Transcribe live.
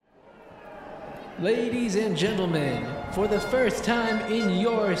Ladies and gentlemen, for the first time in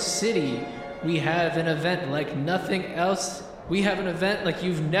your city, we have an event like nothing else. We have an event like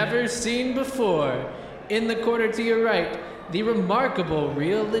you've never seen before. In the corner to your right, the remarkable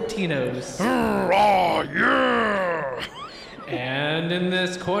Real Latinos. Hurrah, yeah! And in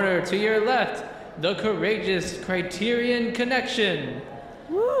this corner to your left, the courageous Criterion Connection.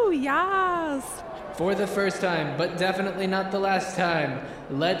 Woo, yes! For the first time, but definitely not the last time,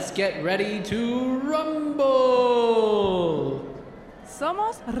 let's get ready to rumble!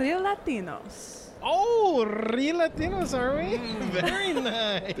 Somos Real Latinos. Oh, real Latinos, are we? Very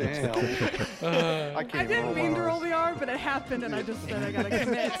nice. Damn. I didn't mean to roll the R, but it happened, and I just said I gotta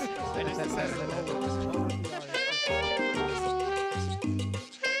commit.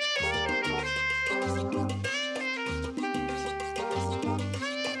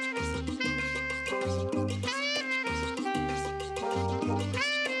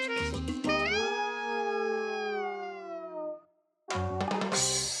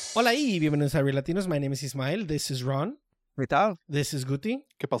 Hola y bienvenidos a Real Latinos. My name is Ismael. This is Ron. ¿Qué tal? This is Guti.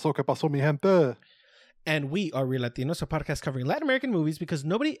 ¿Qué pasó, mi gente? And we are Real Latinos, a podcast covering Latin American movies because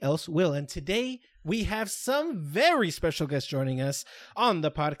nobody else will. And today we have some very special guests joining us on the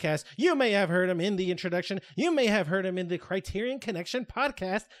podcast. You may have heard him in the introduction. You may have heard him in the Criterion Connection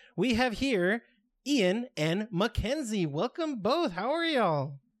podcast. We have here Ian and Mackenzie. Welcome both. How are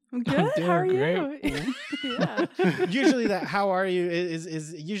y'all? I'm good. How are you? Yeah. Usually that "how are you"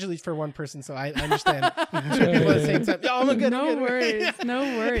 is usually for one person, so I understand. Two people at the same time. Oh, I'm good. No worries. No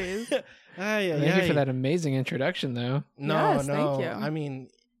worries. Thank you for that amazing introduction, though. No, Yes, thank you. I mean,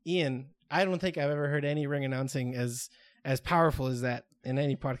 Ian, I don't think I've ever heard any ring announcing as powerful as that in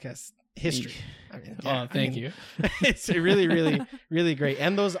any podcast history. I mean, Thank you. It's really, really, really great.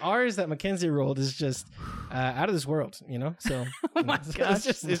 And those R's that Mackenzie rolled is just out of this world, you know? So Oh my gosh.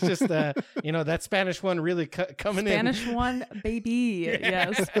 it's just that Spanish one really coming Spanish one, baby.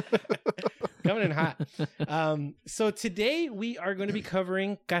 Yes. coming in hot. So today we are going to be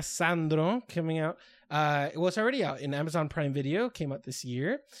covering Cassandro, coming out. It's already out in Amazon Prime Video. Came out this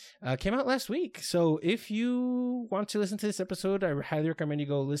year. Came out last week. So if you want to listen to this episode, I highly recommend you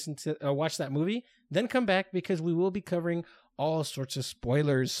go watch that movie. Then come back because we will be covering all sorts of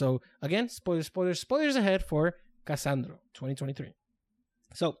spoilers. So again, spoilers ahead for Cassandro 2023.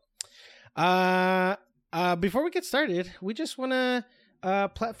 So, before we get started, we just want to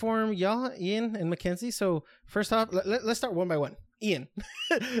platform y'all, Ian and Mackenzie. So first off, let's start one by one. Ian,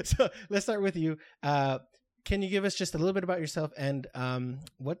 so let's start with you. Can you give us just a little bit about yourself and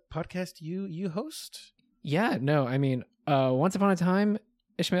what podcast you host? Yeah, no, I mean, once upon a time,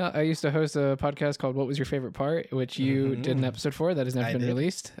 Ishmael, I used to host a podcast called What Was Your Favorite Part, which you did an episode for that has never been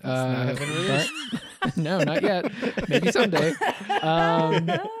released. Not been released? No, not yet. Maybe someday.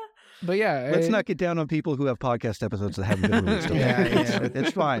 But yeah. Let's not get down on people who have podcast episodes that haven't been released. Yeah.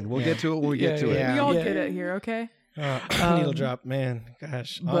 It's fine. We'll get to it when we get to it. Yeah. We all get it here, okay? Needle drop, man.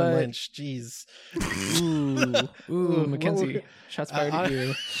 Gosh, on Lynch. Jeez. Ooh, Mackenzie. Shots fired at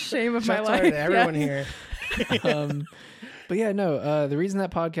you. Shame of my Shots life. fired to everyone Yes. here. But yeah, no, the reason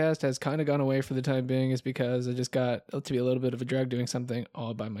that podcast has kind of gone away for the time being is because I just got to be a little bit of a drag doing something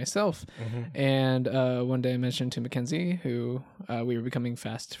all by myself. And one day I mentioned to Mackenzie, who we were becoming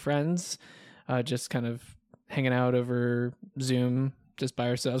fast friends, just kind of hanging out over Zoom, just by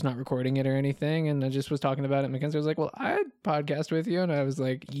ourselves, not recording it or anything. And I just was talking about it. Mackenzie was like, well, I'd podcast with you. And I was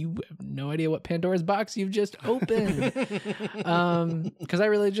like, you have no idea what Pandora's box you've just opened. Because I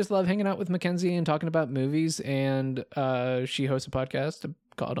really just love hanging out with Mackenzie and talking about movies. And she hosts a podcast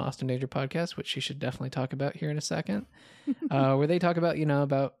called Austin Danger Podcast, which she should definitely talk about here in a second, where they talk about,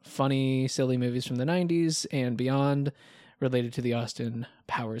 about funny, silly movies from the 90s and beyond related to the Austin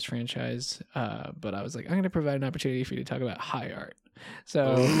Powers franchise. But I was like, I'm going to provide an opportunity for you to talk about high art.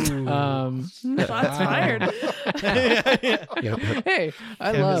 So, Shots fired. Hey,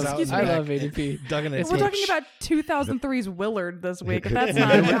 I love ADP. Dug in its We're niche. talking about 2003's Willard this week. If that's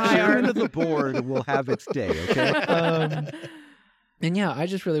not high Chairman art. of the board will have its day, okay? And yeah, I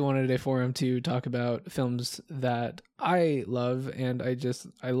just really wanted a forum to talk about films that I love, and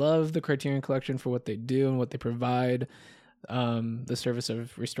I love the Criterion Collection for what they do and what they provide, the service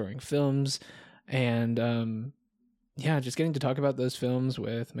of restoring films, and just getting to talk about those films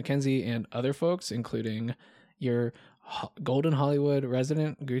with Mackenzie and other folks, including your Golden Hollywood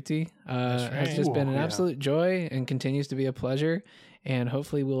resident, Guti, has just been an absolute joy and continues to be a pleasure. And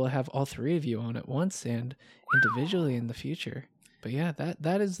hopefully we'll have all three of you on at once and individually in the future. But yeah,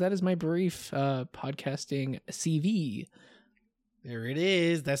 that is my brief podcasting CV. There it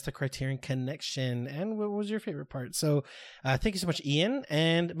is. That's the Criterion Connection. And what was your favorite part? So thank you so much, Ian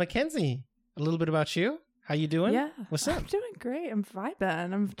and Mackenzie. a little bit about you. How you doing? Yeah. What's up? I'm doing great. I'm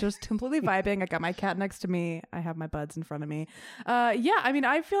vibing. I'm just completely vibing. I got my cat next to me. I have my buds in front of me. Yeah, I mean,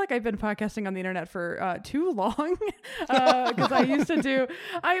 I feel like I've been podcasting on the internet for too long because I used to do,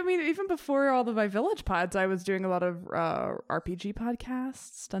 I mean, even before all of my Village pods, I was doing a lot of RPG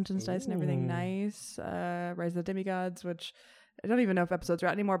podcasts, Dungeons, Dice, and Everything Nice, Rise of the Demigods, which I don't even know if episodes are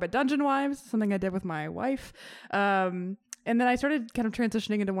out anymore, but Dungeon Wives, something I did with my wife. And then I started kind of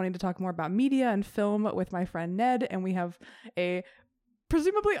transitioning into wanting to talk more about media and film with my friend Ned. And we have a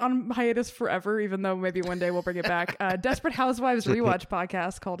presumably on hiatus forever, even though maybe one day we'll bring it back, Desperate Housewives rewatch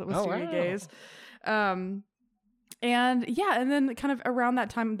podcast called It Was Studio Gaze. And yeah, and then kind of around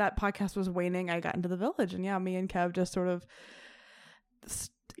that time that podcast was waning, I got into The Village. And yeah, me and Kev just sort of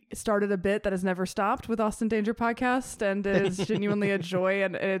started a bit that has never stopped with Austin Danger podcast, and is genuinely a joy.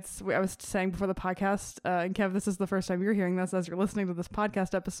 And it's, I was saying before the podcast, and Kev, this is the first time you're hearing this as you're listening to this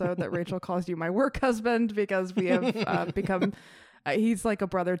podcast episode, that Rachel calls you my work husband, because we have become, he's like a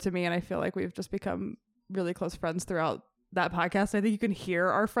brother to me, and I feel like we've just become really close friends throughout that podcast. I think you can hear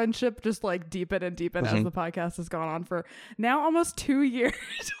our friendship just like deepen and deepen as the podcast has gone on for now almost 2 years.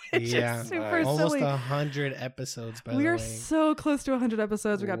 Which is super almost silly. 100 episodes. By the way, We are so close to 100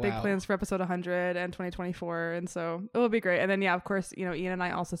 episodes. We got big Wow. plans for episode 100 and 2024, and so it will be great. And then yeah, of course, you know, Ian and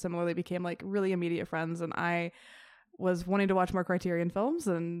I also similarly became like really immediate friends, and I was wanting to watch more Criterion films,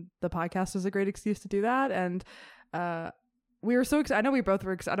 and the podcast was a great excuse to do that. And we were so excited. I know we both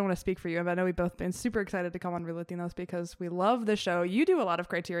were. I don't want to speak for you, but I know we both been super excited to come on Relatinos because we love the show. You do a lot of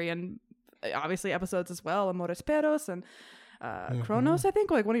Criterion, obviously, episodes as well, Amores Perros and Kronos, I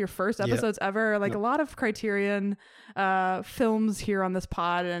think, like one of your first episodes ever. Like a lot of Criterion films here on this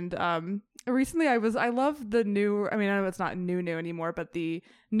pod. And recently I love the new, I mean, I know it's not new anymore, but the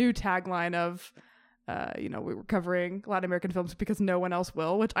new tagline of, you know, we were covering Latin American films because no one else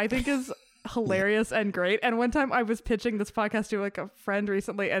will, which I think is hilarious and great. And one time I was pitching this podcast to like a friend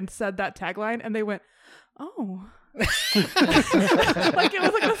recently and said that tagline, and they went, "Oh." Like it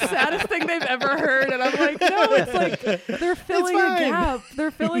was like the saddest thing they've ever heard, and I'm like, no, it's like they're filling a gap.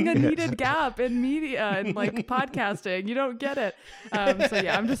 They're filling a needed gap in media and like podcasting. You don't get it. So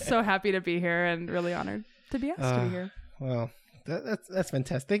yeah, I'm just so happy to be here and really honored to be asked to be here. Well, that's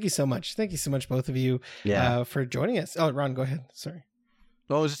fantastic. Thank you so much. Thank you so much, both of you, for joining us. Oh, Ron, go ahead. Sorry.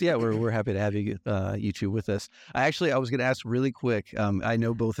 Well, we're happy to have you you two with us. I was going to ask really quick. I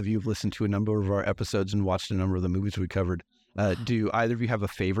know both of you have listened to a number of our episodes and watched a number of the movies we covered. Do either of you have a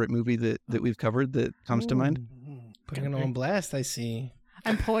favorite movie that we've covered that comes to mind? Putting it on blast, I see.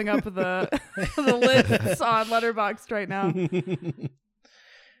 I'm pulling up the lists on Letterboxd right now.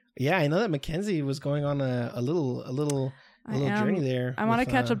 Yeah, I know that Mackenzie was going on a little journey there. I'm on a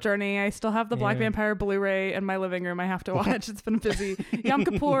catch-up journey. I still have the Black Vampire Blu-ray in my living room I have to watch. It's been busy. Yom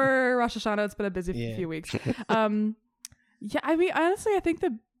Kippur, Rosh Hashanah, it's been a busy few weeks. Yeah, I mean, honestly, I think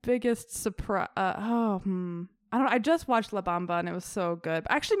the biggest surprise... I don't know. I just watched La Bamba, and it was so good.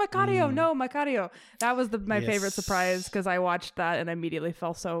 But actually, Macario. That was my favorite surprise, because I watched that and immediately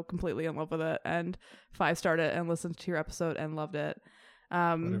fell so completely in love with it, and 5-starred it and listened to your episode and loved it. What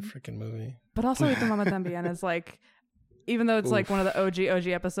a freaking movie. But also, with the Mama Tambien is like... Even though it's like one of the OG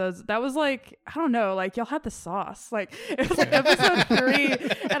episodes, that was like, I don't know, like y'all had the sauce. Like it was like episode 3,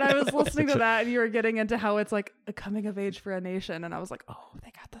 and I was listening to that, and you were getting into how it's like a coming of age for a nation, and I was like, oh,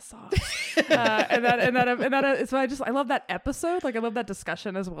 they got the sauce. So I love that episode. Like I love that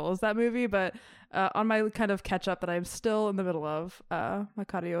discussion as well as that movie. But on my kind of catch up that I'm still in the middle of,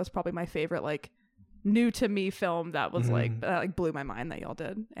 Macario is probably my favorite like new to me film that was like blew my mind that y'all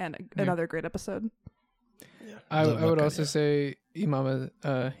did, and another great episode. I would also say Y tu Mama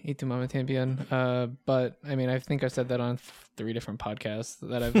Tambien, but I mean, I think I've said that on 3 different podcasts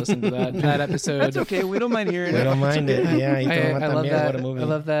that I've listened to that episode. That's okay. We don't mind hearing it. We don't mind it. Yeah, I love that. I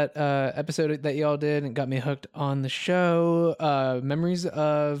love that episode that y'all did, and got me hooked on the show. Memories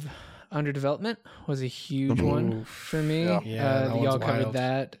of Underdevelopment was a huge one for me. Y'all covered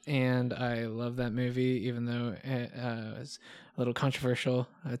that, and I love that movie, even though it was a little controversial.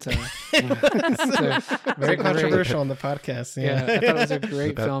 It's very controversial on the podcast. Yeah, I thought it was a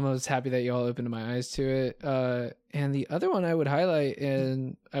great film. I was happy that y'all opened my eyes to it. And the other one I would highlight,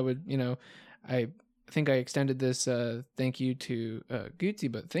 and I think I extended this thank you to Gucci,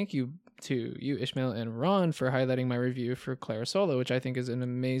 but thank you to you, Ishmael and Ron, for highlighting my review for Clara Solo, which I think is an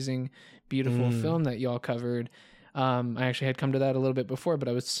amazing, beautiful film that y'all covered. I actually had come to that a little bit before, but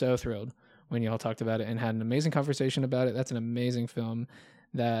I was so thrilled when y'all talked about it and had an amazing conversation about it. That's an amazing film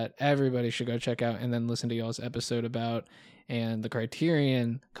that everybody should go check out and then listen to y'all's episode about. And the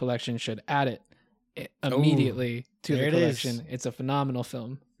Criterion Collection should add it immediately to the collection. It's a phenomenal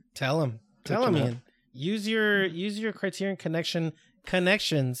film. Tell them. Tell them, Ian. Use your Criterion Connection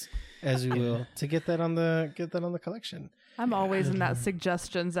connections, as we will, to get that on the collection. I'm always in that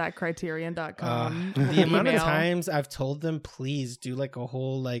suggestions at criterion.com. The amount of times I've told them, please do like a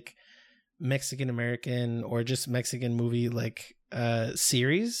whole like Mexican American or just Mexican movie like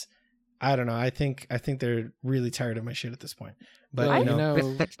series. I don't know. I think they're really tired of my shit at this point. But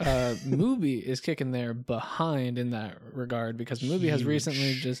Mubi is kicking their behind in that regard because Mubi has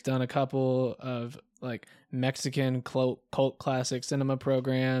recently just done a couple of like Mexican cult classic cinema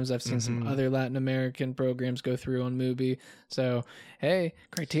programs. I've seen some other Latin American programs go through on Mubi. So, hey,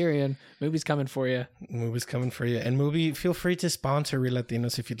 Criterion, Mubi's coming for you. Mubi's coming for you. And Mubi, feel free to sponsor Real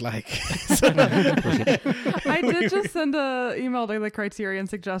Latinos if you'd like. I did just send an email to the Criterion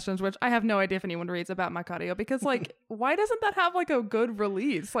suggestions, which I have no idea if anyone reads about Macario because, like, why doesn't that have like a good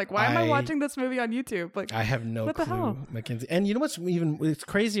release? Like, why am I watching this movie on YouTube? Like, I have no clue, Mackenzie. And you know what's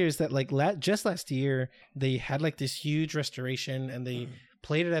crazier is that like just last year they had like this huge restoration and they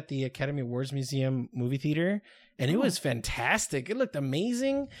played it at the Academy Awards Museum movie theater. And it was fantastic. It looked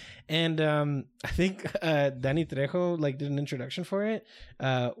amazing. And I think Danny Trejo like did an introduction for it.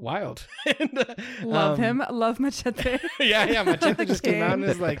 Wild. And, love him. Love Machete. yeah. Machete just came out and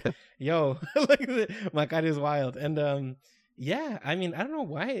was like, yo, Macario's wild. And yeah, I mean, I don't know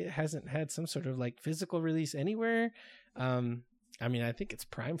why it hasn't had some sort of like physical release anywhere. I mean, I think it's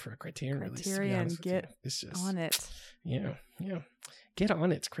prime for a Criterion release. Criterion, get on it. Yeah. Get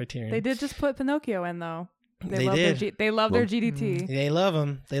on it, Criterion. They did just put Pinocchio in though. They did. They love their GDT. They love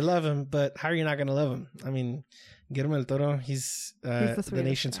him. But how are you not going to love him? I mean, Guillermo del Toro, he's the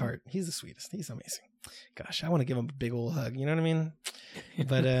nation's heart. He's the sweetest. He's amazing. Gosh, I want to give him a big old hug. You know what I mean?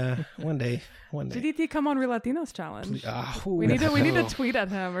 But one day. GDT, come on, Real Latinos challenge. We need to tweet at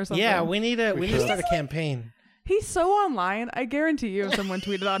him or something. Yeah, we need to start a campaign. He's so online. I guarantee you, if someone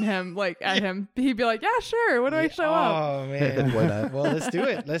tweeted on him, like at him, he'd be like, "Yeah, sure. When do I show up?" Oh man, why not? Well, let's do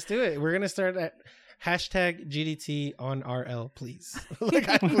it. We're gonna start at hashtag GDT on RL, please.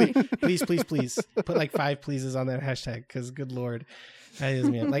 please. Put like 5 pleases on that hashtag, because good lord, that is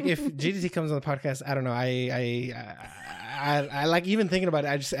me. Like if GDT comes on the podcast, I don't know. I like even thinking about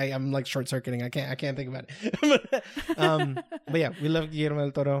it. I'm like short circuiting. I can't think about it. But yeah, we love Guillermo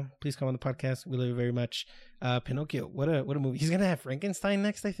del Toro. Please come on the podcast. We love you very much. Pinocchio, what a movie. He's gonna have Frankenstein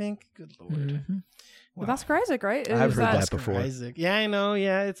next, I think. Good lord. Mm-hmm. Wow. Well, that's Isaac, right? I've heard that before. Isaac. Yeah, I know.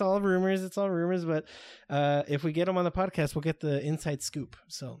 Yeah, it's all rumors. But if we get him on the podcast, we'll get the inside scoop.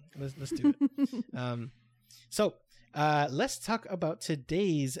 So let's do it. So let's talk about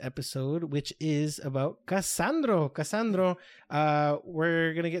today's episode, which is about Cassandro. Cassandro,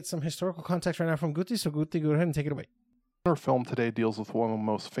 we're going to get some historical context right now from Guti. So Guti, go ahead and take it away. Our film today deals with one of the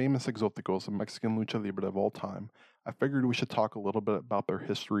most famous exoticos in Mexican lucha libre of all time. I figured we should talk a little bit about their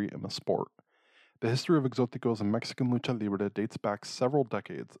history in the sport. The history of exoticos in Mexican lucha libre dates back several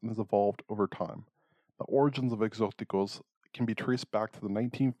decades and has evolved over time. The origins of exoticos can be traced back to the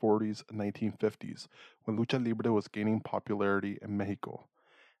 1940s and 1950s, when lucha libre was gaining popularity in Mexico.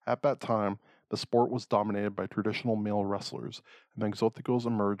 At that time, the sport was dominated by traditional male wrestlers, and exoticos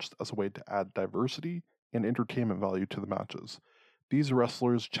emerged as a way to add diversity and entertainment value to the matches. These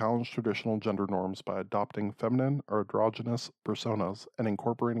wrestlers challenged traditional gender norms by adopting feminine or androgynous personas and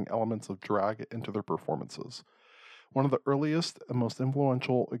incorporating elements of drag into their performances. One of the earliest and most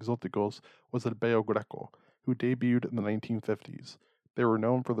influential exoticos was El Bello Greco, who debuted in the 1950s. They were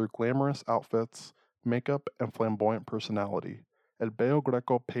known for their glamorous outfits, makeup, and flamboyant personality. El Bello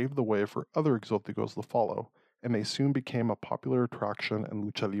Greco paved the way for other exoticos to follow, and they soon became a popular attraction in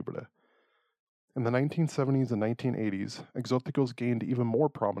lucha libre. In the 1970s and 1980s, exoticos gained even more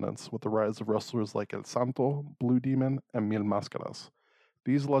prominence with the rise of wrestlers like El Santo, Blue Demon, and Mil Máscaras.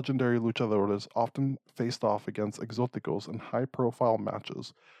 These legendary luchadores often faced off against exoticos in high-profile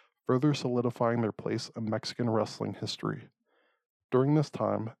matches, further solidifying their place in Mexican wrestling history. During this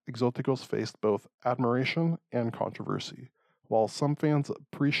time, exoticos faced both admiration and controversy. While some fans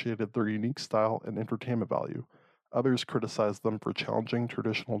appreciated their unique style and entertainment value, others criticized them for challenging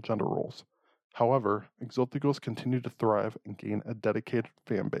traditional gender roles. However, exoticos continued to thrive and gain a dedicated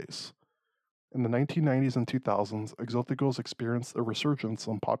fan base. In the 1990s and 2000s, exoticos experienced a resurgence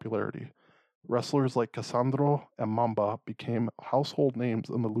in popularity. Wrestlers like Cassandro and Mamba became household names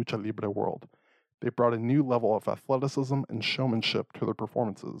in the lucha libre world. They brought a new level of athleticism and showmanship to their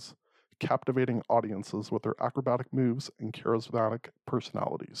performances, captivating audiences with their acrobatic moves and charismatic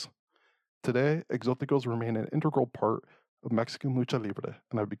personalities. Today, exoticos remain an integral part of Mexican lucha libre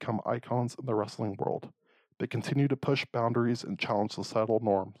and have become icons in the wrestling world. They continue to push boundaries and challenge societal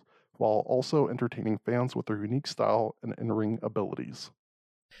norms, while also entertaining fans with their unique style and in-ring abilities.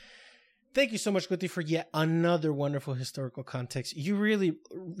 Thank you so much, Guti, for yet another wonderful historical context. You really,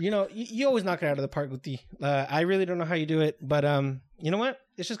 you always knock it out of the park, Guti. I really don't know how you do it, but you know what?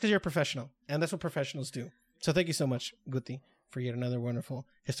 It's just because you're a professional, and that's what professionals do. So thank you so much, Guti, for yet another wonderful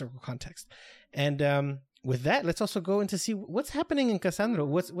historical context. And with that, let's also go into see what's happening in Cassandro.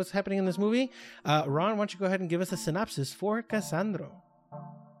 What's happening in this movie? Ron, why don't you go ahead and give us a synopsis for Cassandro?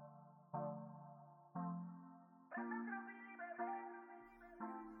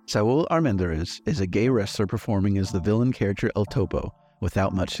 Saúl Armendariz is a gay wrestler performing as the villain character El Topo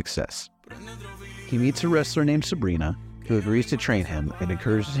without much success. He meets a wrestler named Sabrina, who agrees to train him and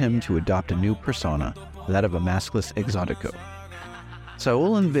encourages him to adopt a new persona, that of a maskless exotico.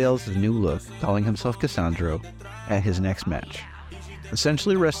 Saúl unveils his new look, calling himself Cassandro, at his next match.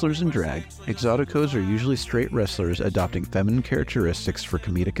 Essentially wrestlers in drag, exoticos are usually straight wrestlers adopting feminine characteristics for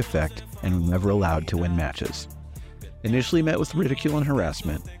comedic effect and never allowed to win matches. Initially met with ridicule and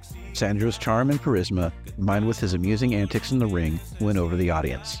harassment, Sandro's charm and charisma, combined with his amusing antics in the ring, win over the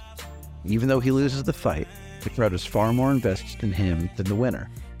audience. Even though he loses the fight, the crowd is far more invested in him than the winner.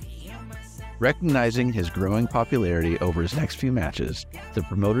 Recognizing his growing popularity over his next few matches, the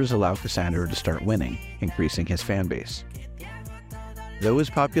promoters allow Cassandro to start winning, increasing his fan base. Though his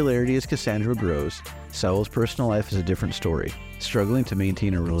popularity as Cassandro grows, Saúl's personal life is a different story, struggling to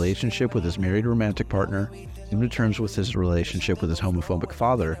maintain a relationship with his married romantic partner, coming to terms with his relationship with his homophobic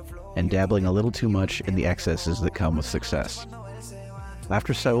father, and dabbling a little too much in the excesses that come with success.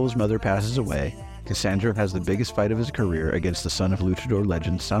 After Saúl's mother passes away, Cassandro has the biggest fight of his career against the son of luchador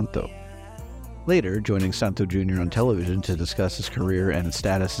legend Santo. Later, joining Santo Jr. on television to discuss his career and his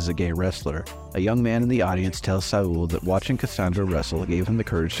status as a gay wrestler, a young man in the audience tells Saúl that watching Cassandro wrestle gave him the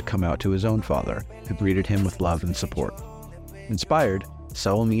courage to come out to his own father, who greeted him with love and support. Inspired,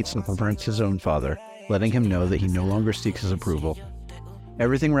 Saúl meets and confronts his own father, letting him know that he no longer seeks his approval.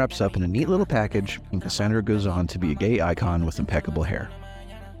 Everything wraps up in a neat little package, and Cassandro goes on to be a gay icon with impeccable hair.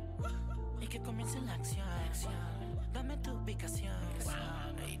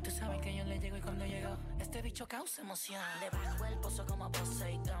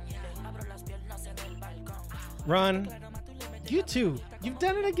 Ron, you too. You've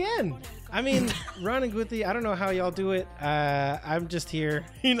done it again. I mean, Ron and Guti, I don't know how y'all do it. I'm just here,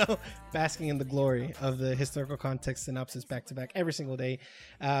 basking in the glory of the historical context synopsis back to back every single day.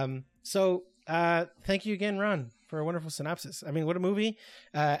 So thank you again, Ron, for a wonderful synopsis. I mean, what a movie.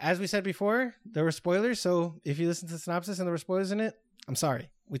 As we said before, there were spoilers. So if you listen to the synopsis and there were spoilers in it, I'm sorry.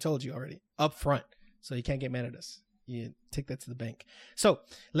 We told you already up front. So you can't get mad at us. You take that to the bank. So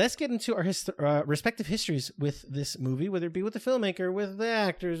let's get into our respective histories with this movie, whether it be with the filmmaker, with the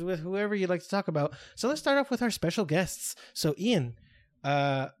actors, with whoever you'd like to talk about. So let's start off with our special guests. So Ian,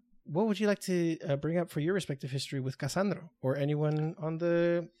 what would you like to bring up for your respective history with Cassandro or anyone on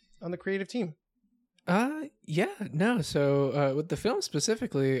the creative team? So with the film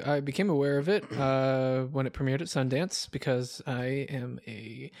specifically, I became aware of it when it premiered at Sundance because I am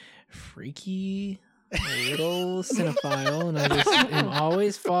a freaky little cinephile, and I just am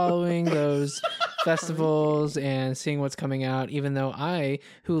always following those festivals and seeing what's coming out, even though I,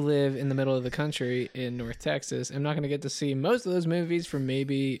 who live in the middle of the country in North Texas, am not going to get to see most of those movies for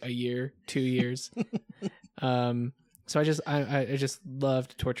maybe a year, 2 years. So I just love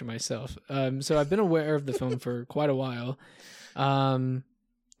to torture myself. So I've been aware of the film for quite a while.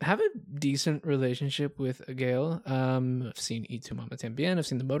 Have a decent relationship with Gail. I've seen Y Tu Mama Tambien. I've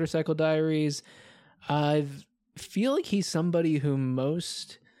seen The Motorcycle Diaries. I feel like he's somebody who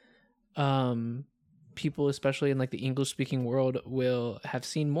most people, especially in like the English speaking world, will have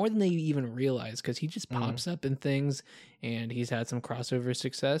seen more than they even realize, because he just pops up in things, and he's had some crossover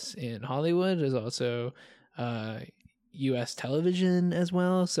success in Hollywood. There's also US television as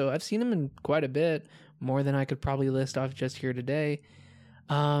well. So I've seen him in quite a bit, more than I could probably list off just here today.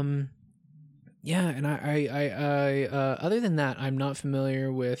 And I other than that, I'm not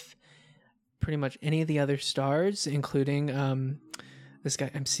familiar with pretty much any of the other stars, including this guy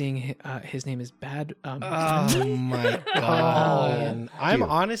I'm seeing. His name is Bad. Oh my god! I'm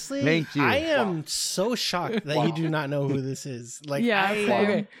honestly, Thank you. I am so shocked that you do not know who this is. Like,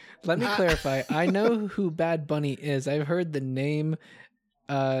 Okay, let me clarify. I know who Bad Bunny is. I've heard the name.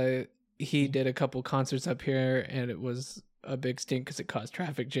 He did a couple concerts up here, and it was a big stink because it caused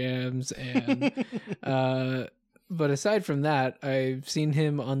traffic jams. And but aside from that, I've seen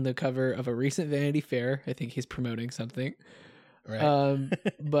him on the cover of a recent Vanity Fair. I think he's promoting something. Right.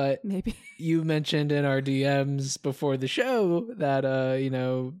 But maybe you mentioned in our DMs before the show that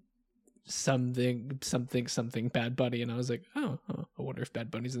something Bad Bunny, and I was like, oh, I wonder if Bad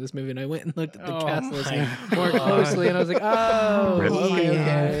Bunny's in this movie. And I went and looked at the cast list more closely, and I was like, oh,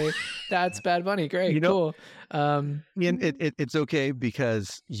 okay. That's Bad Bunny. Great, You know- cool. And it's okay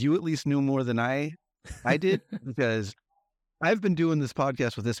because you at least knew more than I did, because I've been doing this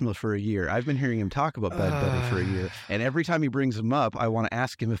podcast with Ismail for a year. I've been hearing him talk about Bad Bunny for a year. And every time he brings him up, I want to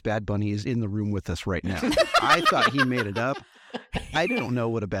ask him if Bad Bunny is in the room with us right now. I thought he made it up. I don't know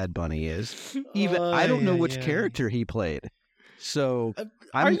what a Bad Bunny is. I don't know which character he played. So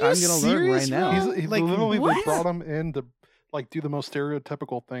I'm going to learn right now. He's Like, literally they what? brought him in to like do the most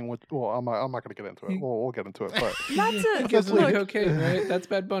stereotypical thing. Which, well, I'm not going to get into it. We'll get into it. But Not to Gives him the look, cocaine, right? That's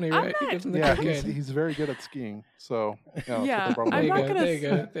Bad Bunny, I'm right? He not- gives him the yeah, cocaine. he's very good at skiing. So you know, Yeah, that's what they brought him I'm in. not There you go,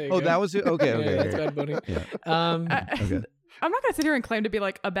 gonna there you go, there you Oh, go. that was it? Okay, Yeah, okay. that's okay. Bad Bunny. I- Okay. I'm not gonna sit here and claim to be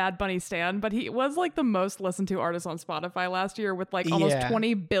like a Bad Bunny stan, but he was like the most listened to artist on Spotify last year with like almost Yeah.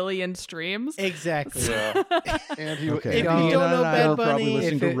 20 billion streams. Exactly. Yeah, and he Okay. If you Y'all- don't know I Bad will probably Bunny,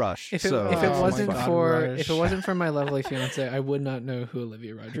 listen if to it- Rush. If it, so. if it Oh my wasn't God, for Rush. if it wasn't for my lovely fiance, I would not know who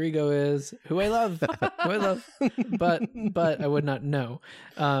Olivia Rodrigo is, who I love, but I would not know.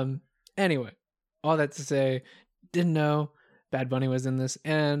 Anyway, all that to say, didn't know Bad Bunny was in this.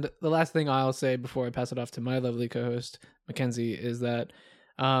 And the last thing I'll say before I pass it off to my lovely co-host Mackenzie is that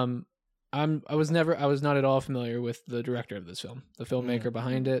I was not at all familiar with the director of this film, the filmmaker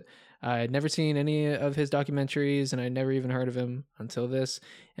behind it. I had never seen any of his documentaries, and I never even heard of him until this.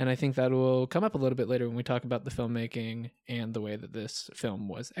 And I think that will come up a little bit later when we talk about the filmmaking and the way that this film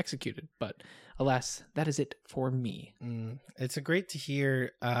was executed. But alas, that is it for me. It's a great to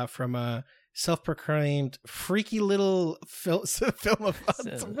hear from a self-proclaimed freaky little film of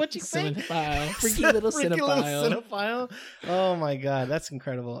what you say? Cinephile. Freaky little cinephile. cinephile. Oh my god, that's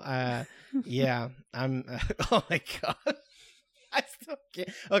incredible. Yeah, I'm. Oh my god, I still can't.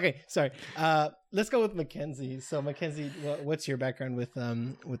 Okay, sorry. Let's go with Mackenzie. So Mackenzie, what's your background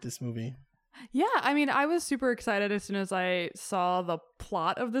with this movie? Yeah, I mean, I was super excited as soon as I saw the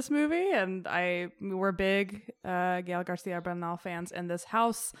plot of this movie, and we're big Gael Garcia Bernal fans in this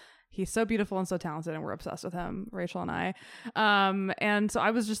house. He's so beautiful and so talented, and we're obsessed with him, Rachel and I. And so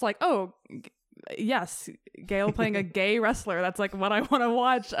I was just like, oh, yes, Gail playing a gay wrestler. That's like what I want to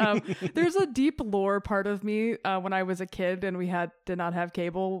watch. There's a deep lore part of me when I was a kid and we did not have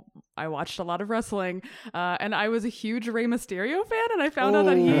cable. I watched a lot of wrestling, and I was a huge Rey Mysterio fan. And I found out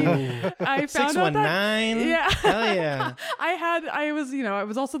that I found out that 619. yeah, Hell yeah. it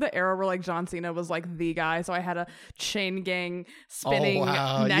was also the era where like John Cena was like the guy. So I had a chain gang spinning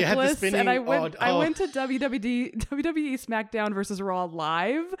wow. You had the necklace, spinning- and I went oh. went to WWE SmackDown versus Raw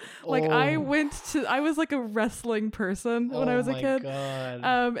live. Like I was like a wrestling person when I was a kid.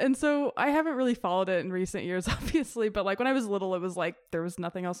 God. And so I haven't really followed it in recent years, obviously, but like when I was little, it was like there was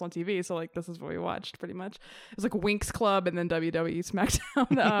nothing else on TV. So like this is what we watched pretty much. It was like Winx Club and then WWE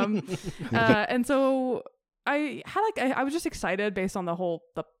SmackDown. And so I was just excited based on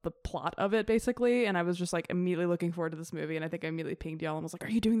the plot of it basically, and I was just like immediately looking forward to this movie, and I think I immediately pinged y'all and was like,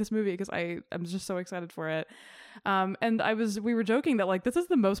 are you doing this movie? Because I'm just so excited for it. And we were joking that like this is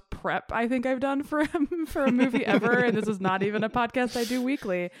the most prep I think I've done for a movie ever, and this is not even a podcast I do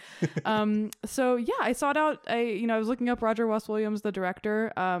weekly. So yeah, I sought out I was looking up Roger West Williams, the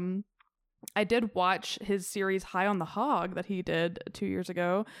director. I did watch his series High on the Hog that he did 2 years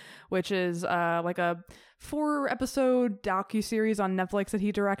ago, which is like a 4-episode docuseries on Netflix that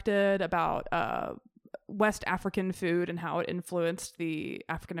he directed about West African food and how it influenced the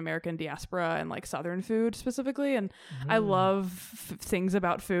African American diaspora and like Southern food specifically. And I love things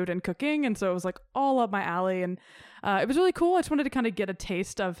about food and cooking, and so it was like all up my alley, and it was really cool. I just wanted to kind of get a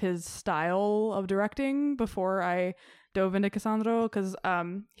taste of his style of directing before I dove into Cassandro, because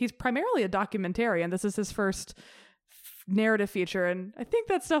he's primarily a documentarian. This is his first narrative feature, and I think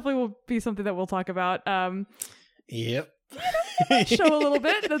that definitely will be something that we'll talk about. Yep. Show a little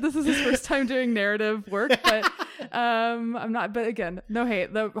bit that this is his first time doing narrative work, but I'm not. But again, no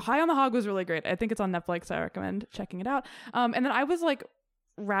hate. The High on the Hog was really great. I think it's on Netflix. I recommend checking it out. And then I was like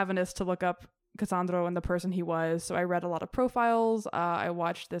ravenous to look up Cassandro and the person he was, so I read a lot of profiles. I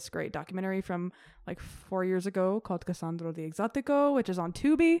watched this great documentary from like 4 years ago called Cassandro the Exotico, which is on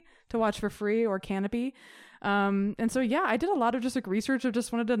Tubi to watch for free, or Canopy. And so yeah, I did a lot of just like research. I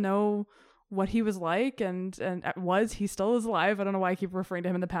just wanted to know what he was like, and he still is alive. I don't know why I keep referring to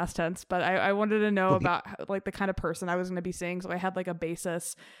him in the past tense, but I wanted to know about like the kind of person I was going to be seeing, so I had like a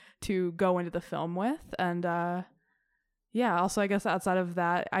basis to go into the film with. And yeah, also I guess outside of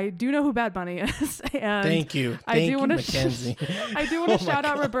that, I do know who Bad Bunny is. And Thank you. I Thank do you, want to Mackenzie. I do want to shout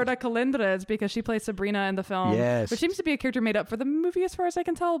out Roberta Colindres because she plays Sabrina in the film, Yes. which seems to be a character made up for the movie as far as I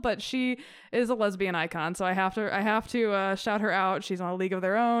can tell, but she is a lesbian icon, so I have to shout her out. She's on A League of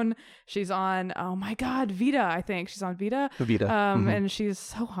Their Own. She's on, oh my God, Vita, I think. She's on Vita. And she's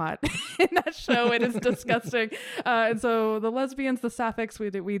so hot in that show. It is disgusting. And so the lesbians, the sapphics,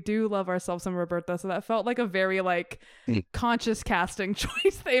 we do love ourselves some Roberta, so that felt like a very like conscious casting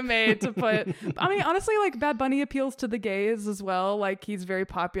choice they made to put. I mean, honestly, like Bad Bunny appeals to the gays as well. Like he's very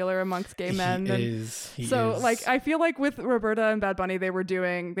popular amongst gay men. He is. Like I feel like with Roberta and Bad Bunny, they were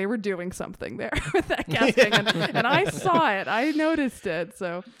doing something there with that casting, and I saw it. I noticed it.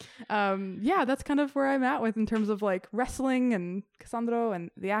 So, yeah, that's kind of where I'm at with in terms of like wrestling and Cassandro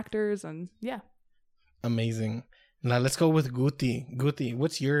and the actors, and yeah. Amazing. Now let's go with Guti. Guti,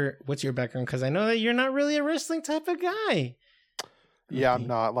 what's your background? Because I know that you're not really a wrestling type of guy. Yeah, I'm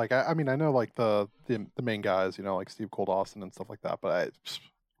not. Like, I mean, I know like the main guys, you know, like Steve Cold Austin and stuff like that. But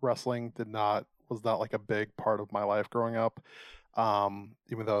wrestling was not like a big part of my life growing up.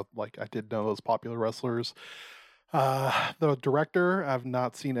 Even though like I did know those popular wrestlers. The director, I've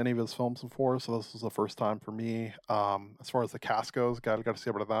not seen any of his films before, so this was the first time for me. As far as the cast goes, got to see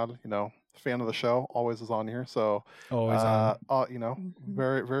about that. You know, fan of the show, always is on here. So always on. You know,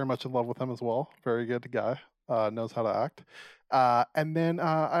 very very much in love with him as well. Very good guy. Knows how to act. And then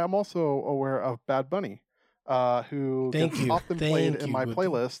I am also aware of Bad Bunny, who gets often played in my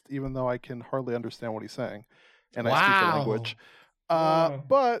playlist, even though I can hardly understand what he's saying, and I speak the language.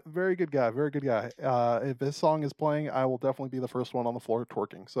 But very good guy. If his song is playing, I will definitely be the first one on the floor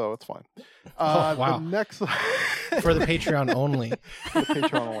twerking, so it's fine. Wow. The next for the Patreon only. The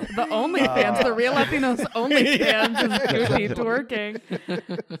Patreon only. The OnlyFans, the real Latinos OnlyFans is Guti twerking.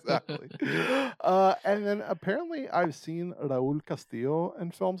 Exactly. And then apparently I've seen Raul Castillo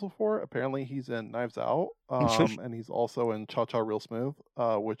in films before. Apparently he's in Knives Out, and he's also in Cha Cha Real Smooth,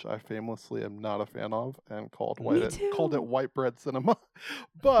 which I famously am not a fan of, and called it white bread cinema.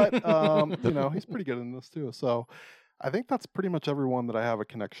 But you know, he's pretty good in this too. So I think that's pretty much everyone that I have a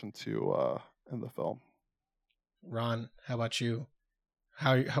connection to in the film. Ron, how about you?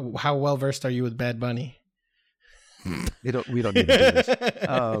 How well versed are you with Bad Bunny? We don't need to do this.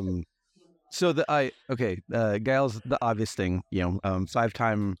 So Gail's the obvious thing, you know,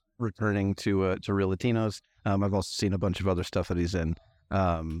 5-time returning to Real Latinos. I've also seen a bunch of other stuff that he's in.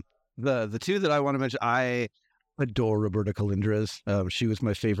 The two that I want to mention, I adore Roberta Colindres. She was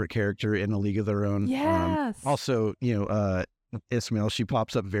my favorite character in A League of Their Own. Yes. Also, you know, Ismael, she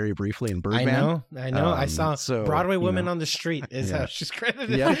pops up very briefly in Birdman. I know. I saw Broadway Women on the Street is how she's credited.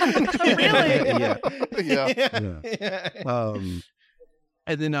 Yeah. Really? Yeah.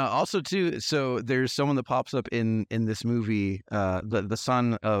 And then also too, so there's someone that pops up in this movie, the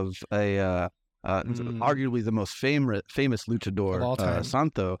son of a arguably the most famous luchador,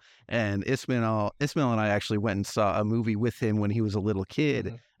 Santo, and Ismael and I actually went and saw a movie with him when he was a little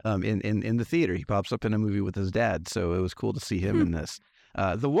kid. In the theater. He pops up in a movie with his dad, so it was cool to see him in this.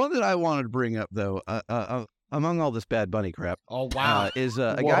 The one that I wanted to bring up, though, among all this Bad Bunny crap, is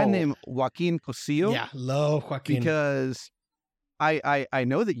a guy named Joaquin Cosillo. Yeah, love Joaquin. Because I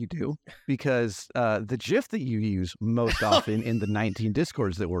know that you do, because the GIF that you use most often in the 19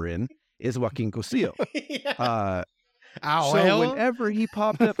 Discords that we're in is Joaquin Cosillo. So whenever he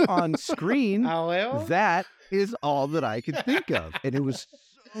popped up on screen, that is all that I could think of. And it was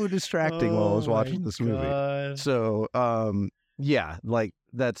so distracting while I was watching this movie. So, yeah, like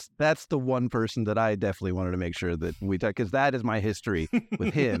that's the one person that I definitely wanted to make sure that we talk, because that is my history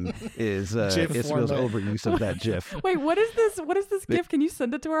with him is Ismael's overuse of that GIF. Wait, what is this GIF? Can you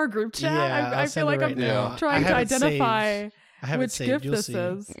send it to our group chat? Yeah, I feel like I'm trying to identify which GIF this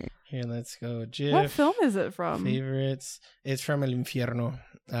is. Here, let's go. GIF. What film is it from? Favorites. It's from El Infierno.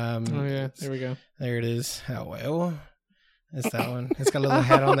 Oh yeah, there we go. There it is. Oh well. It's that one. It's got a little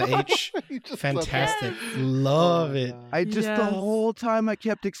head on the H. Fantastic. Love it. The whole time I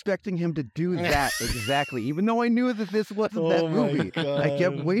kept expecting him to do that exactly, even though I knew that this wasn't that movie. God. I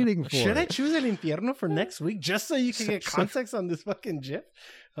kept waiting for Should I choose El Infierno for next week just so you can get context on this fucking GIF?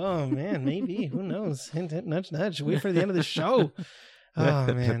 Oh man, maybe. Who knows? Hint, hint, nudge, nudge. Wait for the end of the show.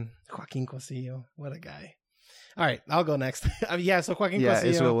 Oh man. Joaquin Cosillo. What a guy. All right, I'll go next. So Joaquin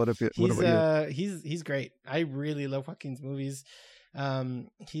Cosillo. What about you? He's great. I really love Joaquin's movies.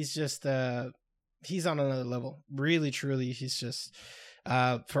 He's just he's on another level. Really, truly, he's just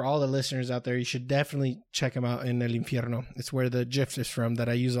for all the listeners out there, you should definitely check him out in El Infierno. It's where the GIF is from that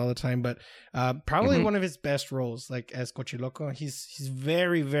I use all the time. But probably one of his best roles, like as Cochiloco. He's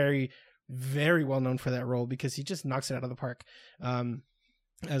very, very very well known for that role because he just knocks it out of the park.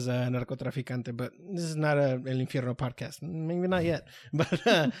 As a narcotraficante, but this is not a El Infierno podcast. Maybe not yet. But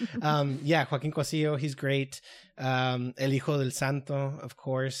yeah, Joaquin Cosillo, he's great. El Hijo del Santo, of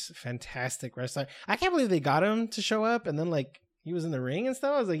course, fantastic wrestler. I can't believe they got him to show up and then like he was in the ring and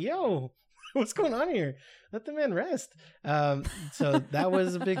stuff. I was like, yo, what's going on here? Let the man rest. So that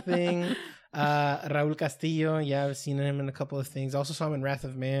was a big thing. Raul Castillo, yeah, I've seen him in a couple of things. Also saw him in Wrath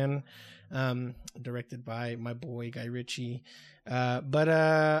of Man, directed by my boy Guy Ritchie. But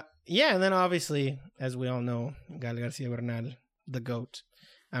yeah, and then obviously, as we all know, Gael Garcia Bernal, the GOAT.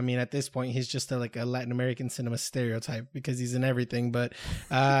 I mean, at this point, he's just like a Latin American cinema stereotype because he's in everything. But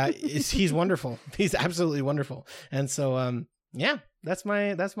he's wonderful. He's absolutely wonderful. And so, yeah, that's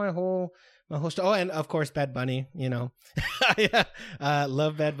my whole. Oh, and of course, Bad Bunny. You know, yeah,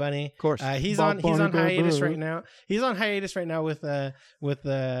 love Bad Bunny. Of course, he's on hiatus right now. He's on hiatus right now with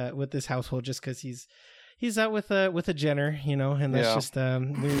this household just because he's out with a Jenner, you know, and that's just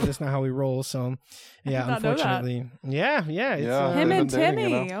that's not how we roll. So yeah, unfortunately, yeah, it's, him and Timmy.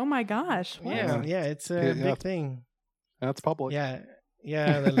 Dating, you know? Oh my gosh, what? yeah, it's a big thing. That's public. Yeah,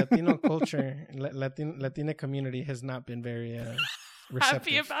 the Latino culture, Latina community has not been very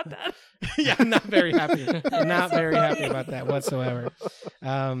receptive. Happy about that. Yeah, I'm not very happy. Not very happy about that whatsoever.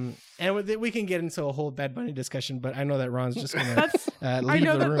 And we can get into a whole Bad Bunny discussion, but I know that Ron's just gonna leave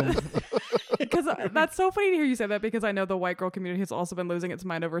the room. Because that's so funny to hear you say that because I know the white girl community has also been losing its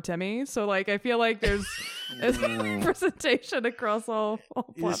mind over Timmy. So like I feel like there's representation across all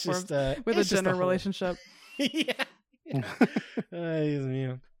platforms with a gender relationship. Yeah.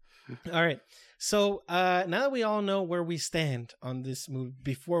 All right. So now that we all know where we stand on this movie,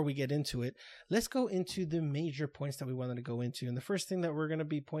 before we get into it, let's go into the major points that we wanted to go into. And the first thing that we're going to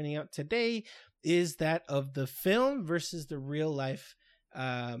be pointing out today is that of the film versus the real life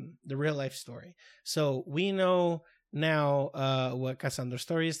story. So we know now what Cassandro's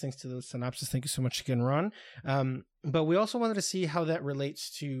story is, thanks to the synopsis. Thank you so much again, Ron. But we also wanted to see how that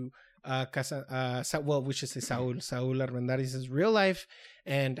relates to we should say Saul Armendariz' real life,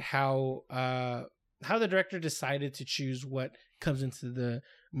 and how the director decided to choose what comes into the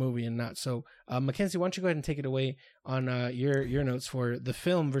movie and not. So Mackenzie, why don't you go ahead and take it away on your notes for the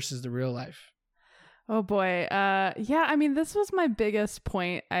film versus the real life. Oh boy. Yeah, I mean, this was my biggest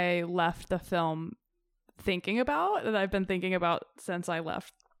point I left the film thinking about, that I've been thinking about since I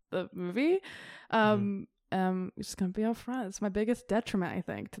left the movie. Just gonna be upfront. It's my biggest detriment, I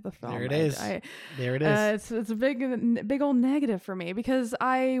think, to the film. There it is. There it is. It's a big old negative for me because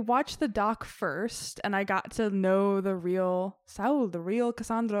I watched the doc first and I got to know the real Saul, the real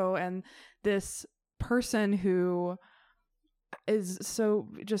Cassandro, and this person who is so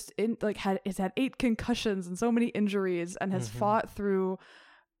just has had 8 concussions and so many injuries and has fought through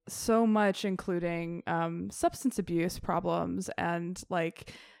so much, including substance abuse problems and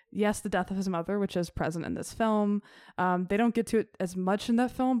yes, the death of his mother, which is present in this film. They don't get to it as much in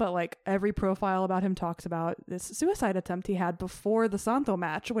that film, but every profile about him talks about this suicide attempt he had before the Santo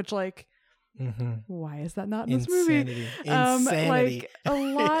match, which why is that not in this movie? Insanity. A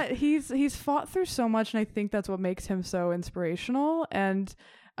lot. He's fought through so much, and I think that's what makes him so inspirational. And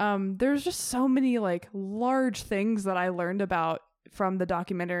there's just so many large things that I learned about from the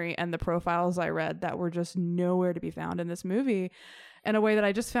documentary and the profiles I read that were just nowhere to be found in this movie. In a way that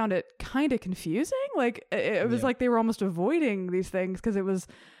I just found it kind of confusing. It was like they were almost avoiding these things because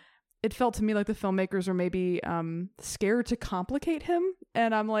it felt to me like the filmmakers were maybe scared to complicate him.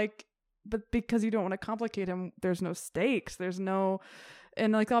 And I'm like, but because you don't want to complicate him, there's no stakes.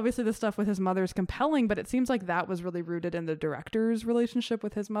 And obviously the stuff with his mother is compelling, but it seems like that was really rooted in the director's relationship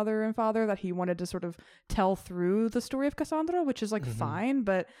with his mother and father, that he wanted to sort of tell through the story of Cassandro, which is fine,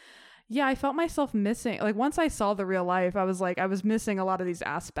 but yeah, I felt myself missing. Once I saw the real life, I was missing a lot of these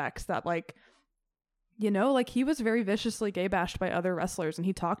aspects that he was very viciously gay bashed by other wrestlers and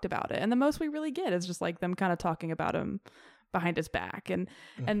he talked about it. And the most we really get is just them kind of talking about him behind his back. And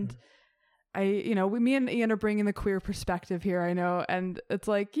me and Ian are bringing the queer perspective here, I know. And it's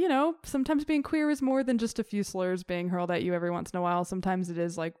sometimes being queer is more than just a few slurs being hurled at you every once in a while. Sometimes it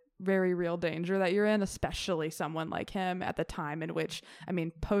is very real danger that you're in, especially someone like him at the time in which,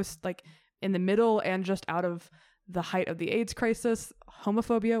 post in the middle and just out of the height of the AIDS crisis,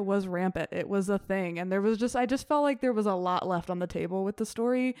 homophobia was rampant. It was a thing. And I just felt like there was a lot left on the table with the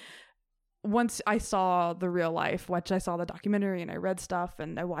story. Once I saw the real life, I saw the documentary and I read stuff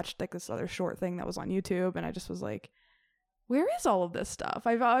and I watched this other short thing that was on YouTube, and I just was like, where is all of this stuff?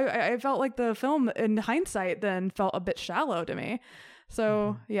 I felt like the film in hindsight then felt a bit shallow to me.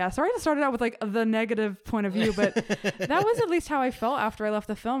 So yeah, sorry to start it out with like the negative point of view, but that was at least how I felt after I left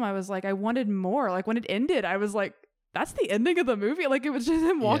the film. I was like, I wanted more. Like when it ended, I was like, that's the ending of the movie. Like it was just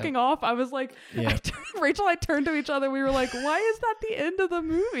him walking off. I was like, Rachel, I turned to each other. We were like, why is that the end of the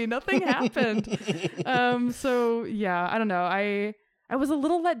movie? Nothing happened. So yeah, I don't know. I was a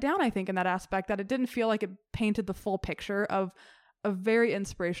little let down, I think, in that aspect, that it didn't feel like it painted the full picture of a very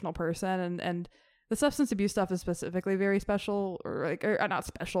inspirational person. And the substance abuse stuff is specifically very special, or not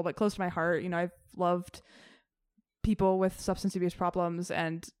special, but close to my heart. You know, I've loved people with substance abuse problems,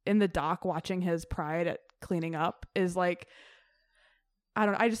 and in the doc, watching his pride at cleaning up is like,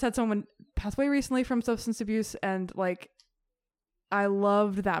 I just had someone pass away recently from substance abuse, and like, I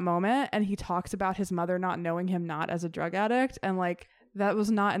loved that moment. And he talks about his mother not knowing him not as a drug addict, and like, that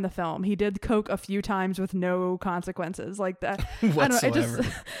was not in the film. He did coke a few times with no consequences like that. Whatsoever.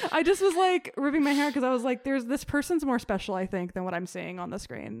 I just was like ripping my hair, because I was like, this person's more special, I think, than what I'm seeing on the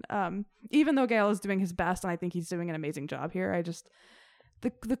screen. Even though Gael is doing his best, and I think he's doing an amazing job here, I just,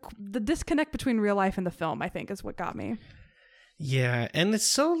 the disconnect between real life and the film, I think, is what got me. Yeah, and it's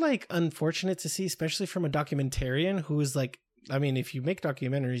so like unfortunate to see, especially from a documentarian who is like, I mean, if you make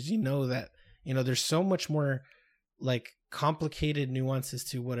documentaries, you know that, you know, there's so much more like complicated nuances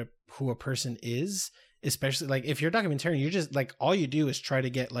to who a person is, especially like if you're a documentarian, you're just like, all you do is try to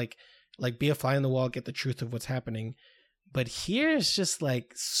get like be a fly on the wall, get the truth of what's happening. But here it's just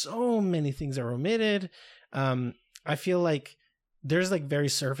like so many things are omitted. I feel like there's like very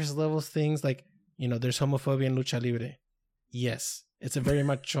surface levels things, like, you know, there's homophobia in lucha libre. Yes, it's a very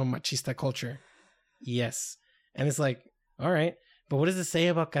much machista culture. Yes, and it's like, all right, but what does it say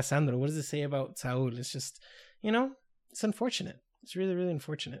about Cassandro? What does it say about Saul? It's just, you know, it's unfortunate. It's really, really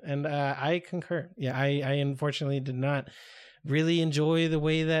unfortunate. And I concur. Yeah, I unfortunately did not really enjoy the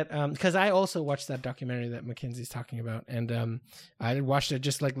way that, because I also watched that documentary that Mackenzie's talking about. And I watched it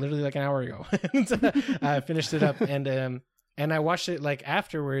just like literally like an hour ago. I finished it up, and I watched it like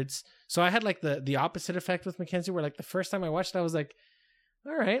afterwards. So I had like the opposite effect with Mackenzie, where like the first time I watched it, I was like,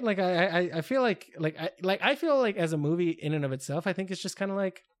 all right, like I feel like I feel like as a movie in and of itself, I think it's just kind of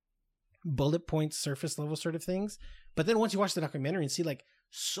like bullet points, surface level sort of things. But then once you watch the documentary and see like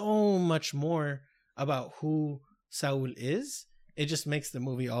so much more about who Saul is, it just makes the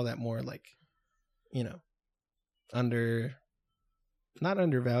movie all that more like, you know, not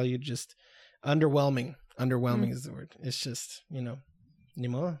undervalued, just underwhelming. Underwhelming is the word. It's just, you know, ni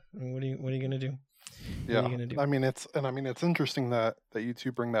modo. I mean, what are you gonna do? Yeah, I mean, it's interesting that you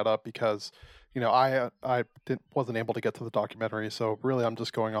two bring that up, because, you know, I wasn't able to get to the documentary, so really I'm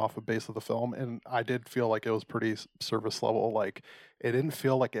just going off of base of the film, and I did feel like it was pretty surface level. Like, it didn't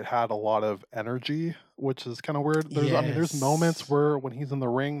feel like it had a lot of energy, which is kind of weird. There's moments where when he's in the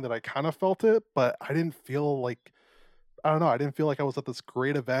ring that I kind of felt it, but I didn't feel like, I don't know, I didn't feel like I was at this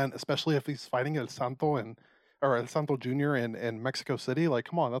great event, especially if he's fighting El Santo Jr. in Mexico City. Like,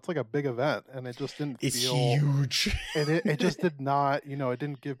 come on, that's like a big event, and it just didn't it's feel huge. And it just did not, you know, it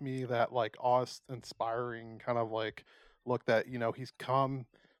didn't give me that like awe-inspiring kind of like look that, you know, he's come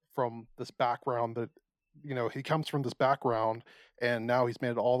from this background, that, you know, he comes from this background, and now he's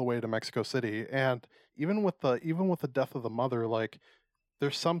made it all the way to Mexico City. And even with the death of the mother, like,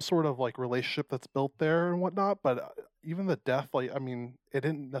 there's some sort of like relationship that's built there and whatnot, but even the death, like, I mean, it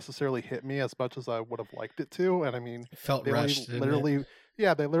didn't necessarily hit me as much as I would have liked it to. And I mean, it felt rushed. They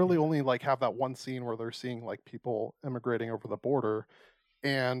literally only like have that one scene where they're seeing like people immigrating over the border,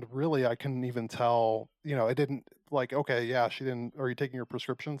 and really I couldn't even tell, you know, it didn't like, okay, yeah, she didn't, are you taking your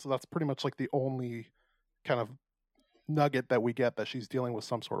prescription? So that's pretty much like the only kind of nugget that we get, that she's dealing with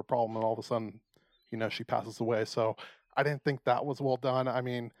some sort of problem, and all of a sudden, you know, she passes away. So I didn't think that was well done. I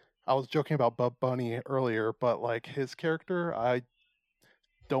mean, I was joking about Bub Bunny earlier, but like his character, I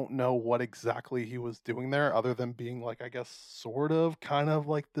don't know what exactly he was doing there, other than being like, I guess, sort of kind of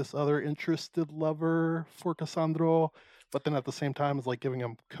like this other interested lover for Cassandro, but then at the same time is like giving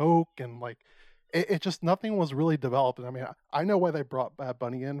him coke, and like it just, nothing was really developed. And I mean, I know why they brought Bad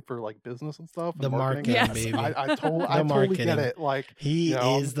Bunny in for like business and stuff. The marketing, yes. baby. I totally get it. Like, he, you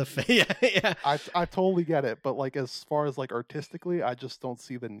know, is the yeah. I totally get it. But like, as far as like artistically, I just don't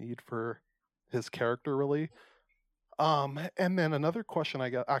see the need for his character really. And then another question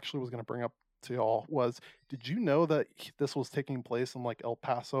I actually was going to bring up to y'all was, did you know that this was taking place in like El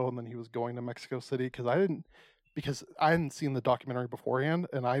Paso, and then he was going to Mexico City? Because I hadn't seen the documentary beforehand,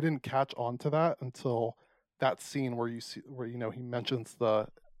 and I didn't catch on to that until that scene where you know, he mentions the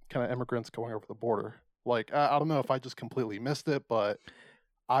kind of immigrants going over the border. Like, I don't know if I just completely missed it, but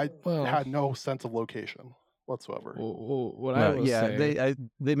I had no sense of location. whatsoever. What I will say,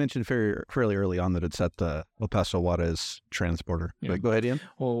 they mentioned fairly early on that it's at the El Paso Juarez transporter. Yeah. But go ahead, Ian.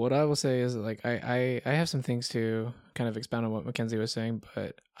 Well, what I will say is like I have some things to kind of expound on what Mackenzie was saying,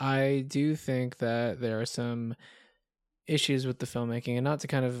 but I do think that there are some issues with the filmmaking, and not to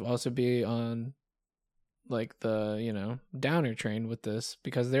kind of also be on like the downer train with this,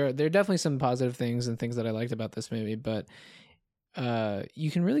 because there are definitely some positive things and things that I liked about this movie, but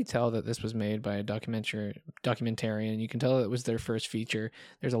you can really tell that this was made by a documentarian. You can tell it was their first feature.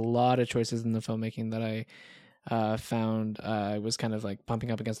 There's a lot of choices in the filmmaking that I found I was kind of like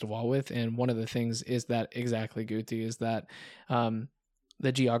bumping up against a wall with, and one of the things is that exactly, Guti, is that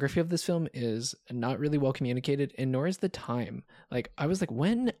the geography of this film is not really well communicated, and nor is the time. Like, I was like,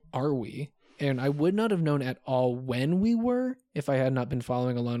 when are we? And I would not have known at all when we were if I had not been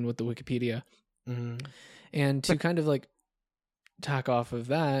following along with the Wikipedia. Mm-hmm. And to kind of like tack off of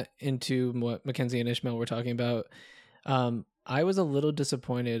that into what Mackenzie and Ishmael were talking about, I was a little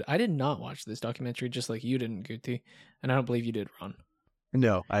disappointed. I did not watch this documentary, just like you didn't, Guti, and I don't believe you did, Ron.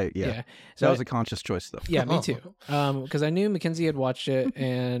 No, So that was a conscious choice, though. Yeah, me too. Because I knew Mackenzie had watched it,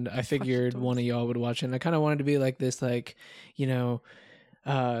 and I figured one of y'all would watch it. And I kind of wanted to be like this, like,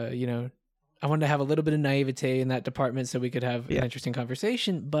 I wanted to have a little bit of naivete in that department so we could have an interesting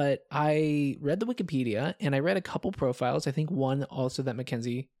conversation. But I read the Wikipedia, and I read a couple profiles. I think one also that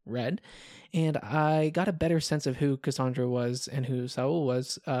Mackenzie read, and I got a better sense of who Cassandro was and who Saul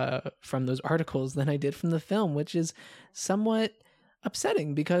was from those articles than I did from the film, which is somewhat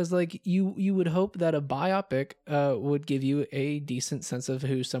upsetting, because like you would hope that a biopic would give you a decent sense of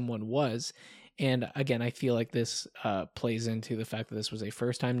who someone was. And again, I feel like this plays into the fact that this was a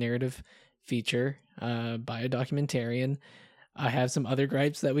first-time narrative feature by a documentarian. I have some other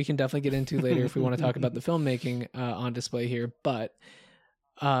gripes that we can definitely get into later if we want to talk about the filmmaking on display here. But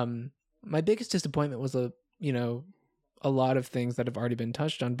my biggest disappointment was a lot of things that have already been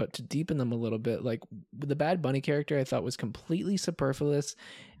touched on, but to deepen them a little bit, like the Bad Bunny character, I thought was completely superfluous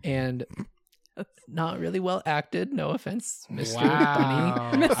and not really well acted. No offense, Mr.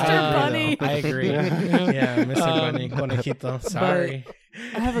 Bunny. Mr. Bunny. I agree. Yeah, Mr. Bunny. Conejito. Sorry.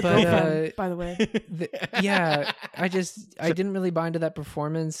 I have a girlfriend, by the way. I didn't really buy into that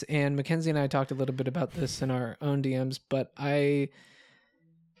performance, and Mackenzie and I talked a little bit about this in our own DMs, but I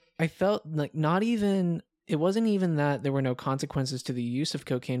felt like it wasn't even that there were no consequences to the use of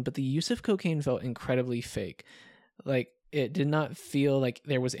cocaine, but the use of cocaine felt incredibly fake. Like, it did not feel like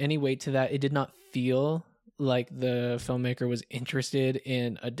there was any weight to that. It did not feel like the filmmaker was interested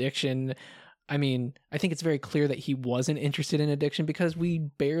in addiction. I mean, I think it's very clear that he wasn't interested in addiction, because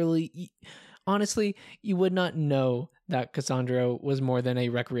honestly, you would not know that Cassandro was more than a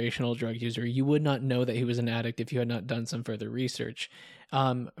recreational drug user. You would not know that he was an addict if you had not done some further research.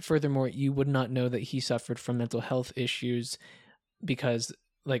 Furthermore, you would not know that he suffered from mental health issues, because,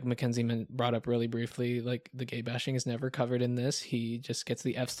 like Mackenzie brought up really briefly, like the gay bashing is never covered in this. He just gets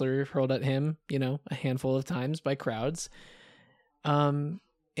the F slur hurled at him, a handful of times by crowds. And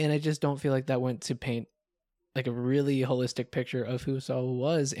I just don't feel like that went to paint like a really holistic picture of who Saul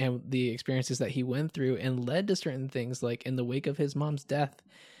was and the experiences that he went through, and led to certain things, like in the wake of his mom's death,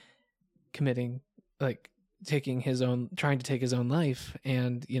 trying to take his own life.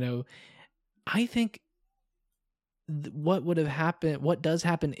 And, I think what does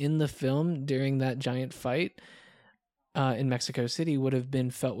happen in the film during that giant fight in Mexico City would have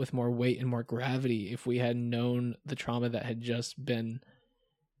been felt with more weight and more gravity if we had known the trauma that had just been,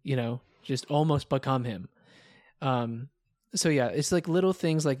 just almost become him. So yeah, it's like little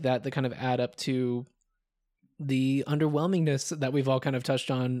things like that kind of add up to the underwhelmingness that we've all kind of touched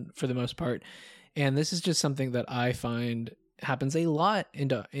on for the most part. And this is just something that I find happens a lot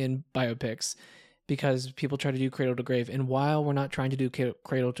in biopics, because people try to do cradle to grave. And while we're not trying to do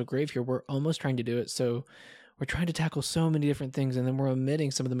cradle to grave here, we're almost trying to do it. So we're trying to tackle so many different things, and then we're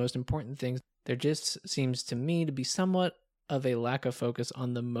omitting some of the most important things. There just seems to me to be somewhat of a lack of focus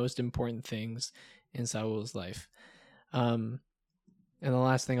on the most important things in Saul's life. And the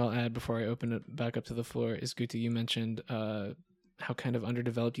last thing I'll add before I open it back up to the floor is, Guti, you mentioned how kind of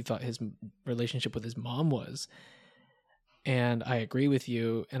underdeveloped you thought his relationship with his mom was. And I agree with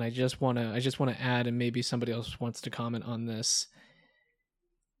you. And I just want to add, and maybe somebody else wants to comment on this.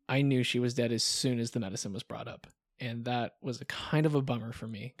 I knew she was dead as soon as the medicine was brought up. And that was a kind of a bummer for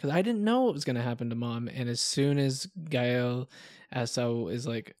me, because I didn't know what was going to happen to mom. And as soon as Gael Saul is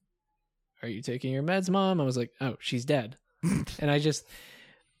like, "Are you taking your meds, mom?" I was like, "Oh, she's dead." And I just,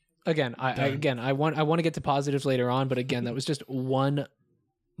 I want to get to positives later on, but again, that was just one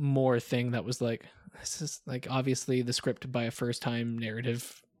more thing that was like, this is like obviously the script by a first-time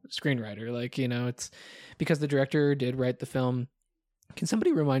narrative screenwriter. Like, it's because the director did write the film. Can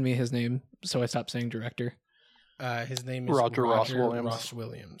somebody remind me his name so I stop saying director? His name is Roger Ross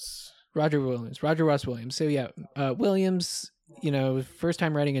Williams. Roger Ross Williams. So yeah, Williams, first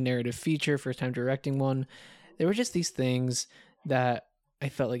time writing a narrative feature, first time directing one. There were just these things that I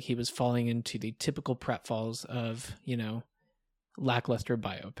felt like he was falling into the typical pratfalls of, lackluster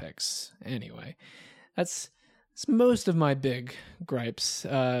biopics. Anyway, that's most of my big gripes.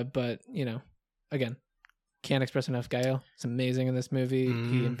 But, again, can't express enough. Gael, it's amazing in this movie.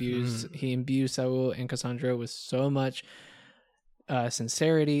 He imbues Saul and Cassandro with so much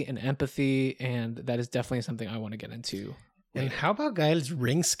sincerity and empathy, and that is definitely something I want to get into. And how about Gael's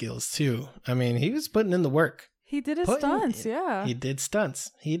ring skills too? I mean, he was putting in the work. He did his stunts, yeah. He did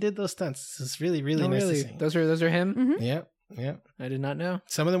stunts. He did those stunts. It's really, really nice to see. Those are him? Mm-hmm. Yeah. I did not know.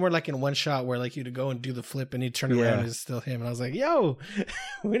 Some of them were like in one shot where like you'd go and do the flip and he'd turn around and it's still him. And I was like, yo,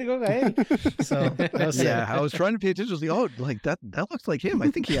 way to go, Gael. So that was I was trying to pay attention. I was like, oh, like that looks like him.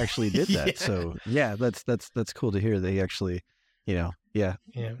 I think he actually did that. Yeah. So yeah, that's cool to hear that he actually, that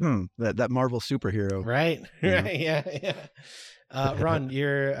Marvel superhero. Right. Yeah. Right. Yeah. Ron,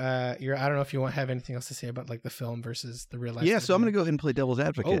 you're I don't know if you have anything else to say about like the film versus the real life. Yeah, so I'm gonna go ahead and play devil's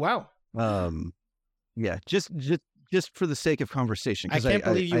advocate. Oh wow. Yeah, just for the sake of conversation, I because can't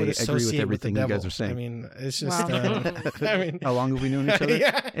believe you would I agree with associate everything with the you guys devil. are saying. I mean, it's just Wow. I mean, How long have we known each other?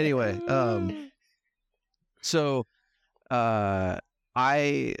 Yeah. Anyway, so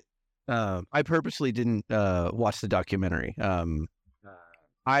I purposely didn't watch the documentary.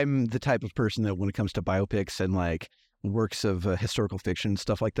 I'm the type of person that when it comes to biopics and like works of historical fiction,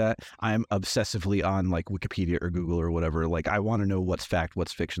 stuff like that, I'm obsessively on like Wikipedia or Google or whatever. Like I want to know what's fact,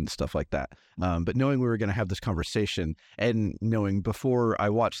 what's fiction, stuff like that. But knowing we were going to have this conversation and knowing before I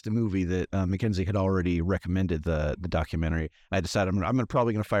watched the movie that Mackenzie had already recommended the documentary, I decided I'm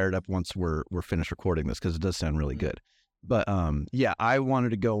probably going to fire it up once we're finished recording this because it does sound really good. But yeah, I wanted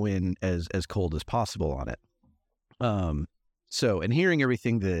to go in as cold as possible on it. So, and hearing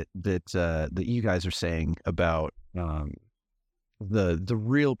everything that you guys are saying about the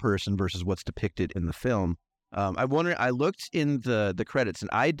real person versus what's depicted in the film, I looked in the credits, and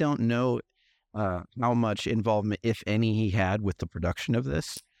I don't know how much involvement, if any, he had with the production of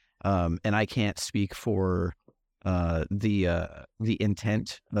this, and I can't speak for the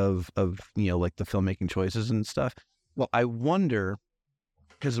intent of like the filmmaking choices and stuff. Well, I wonder,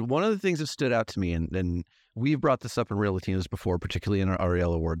 because one of the things that stood out to me, and we've brought this up in Real Latinos before, particularly in our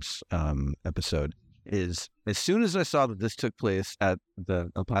Ariel Awards episode, is as soon as I saw that this took place at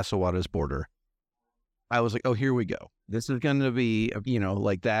the El Paso Juarez border, I was like, oh, here we go. This is going to be,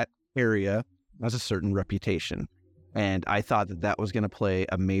 like that area has a certain reputation. And I thought that was going to play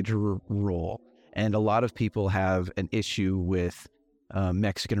a major role. And a lot of people have an issue with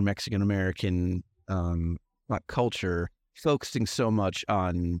Mexican or Mexican-American culture focusing so much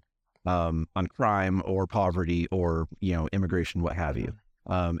on crime or poverty or, immigration, what have you.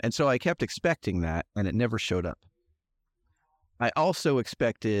 And so I kept expecting that, and it never showed up. I also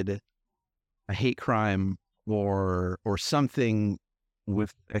expected a hate crime or something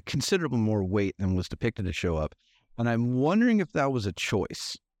with a considerable more weight than was depicted to show up. And I'm wondering if that was a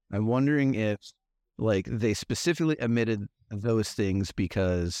choice. I'm wondering if, like, they specifically omitted those things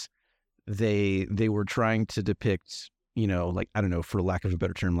because they were trying to depict, like, I don't know, for lack of a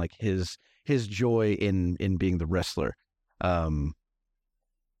better term, like his joy in being the wrestler.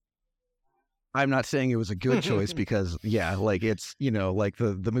 I'm not saying it was a good choice because, yeah, like it's, like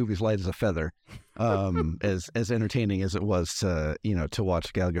the movie's light as a feather, as entertaining as it was to, to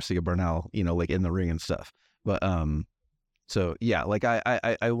watch Gael Garcia Bernal, like in the ring and stuff. But, so yeah, like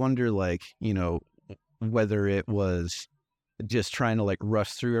I wonder, like, whether it was just trying to like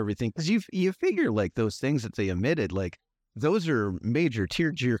rush through everything. Cause you figure like those things that they omitted, like those are major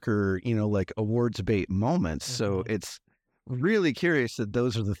tearjerker, like awards bait moments. Mm-hmm. So it's really curious that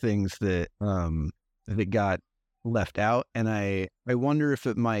those are the things that got left out. And I wonder if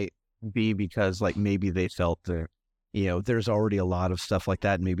it might be because like maybe they felt that, there's already a lot of stuff like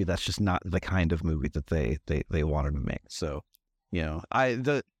that. And maybe that's just not the kind of movie that they wanted to make. So,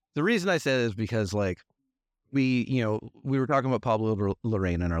 the reason I said it is because like we were talking about Pablo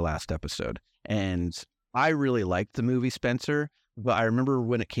Larraín in our last episode, and I really liked the movie Spencer, but I remember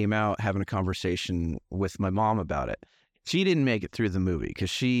when it came out having a conversation with my mom about it. She didn't make it through the movie because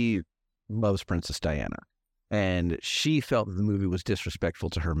she loves Princess Diana, and she felt that the movie was disrespectful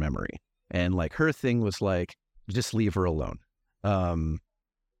to her memory. And like her thing was like, just leave her alone. And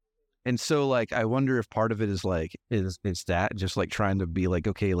so like, I wonder if part of it is like, is that just like trying to be like,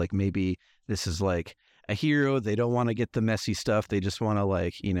 okay, like maybe this is like a hero. They don't want to get the messy stuff. They just want to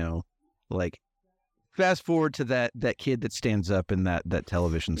like fast forward to that kid that stands up in that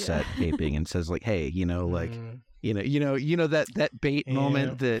television set gaping and says like, hey, that bait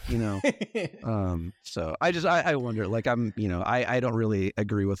moment that, so I wonder, like, I don't really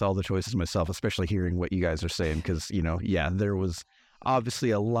agree with all the choices myself, especially hearing what you guys are saying. Cause there was obviously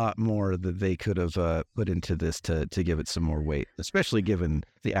a lot more that they could have put into this to give it some more weight, especially given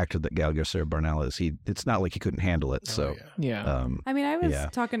the actor that Gal Garcia Bernal is. It's not like he couldn't handle it. So I mean, I was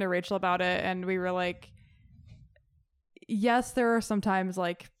talking to Rachel about it, and we were like, yes, there are sometimes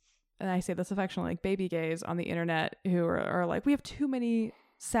like, and I say this affectionately, like baby gays on the internet who are like, we have too many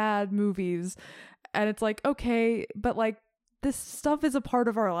sad movies, and it's like, okay, but like this stuff is a part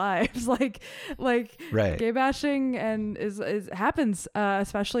of our lives, like right. Gay bashing and is happens,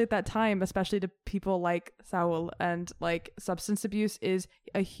 especially at that time, especially to people like Saul, and like substance abuse is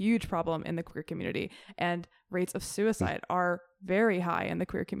a huge problem in the queer community, and rates of suicide are very high in the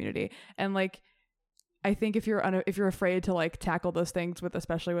queer community, and like, I think if you're afraid to like tackle those things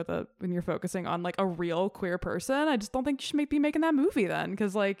especially when you're focusing on like a real queer person, I just don't think you should be making that movie then,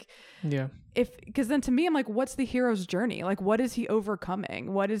 because like because then to me I'm like, what's the hero's journey? Like, what is he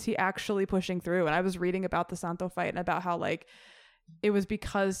overcoming? What is he actually pushing through? And I was reading about the Santo fight and about how like it was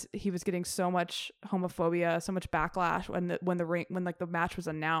because he was getting so much homophobia, so much backlash when the match was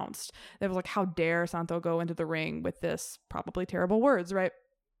announced. There was like, how dare Santo go into the ring with this probably terrible words, right?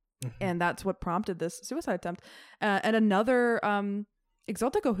 And that's what prompted this suicide attempt. And another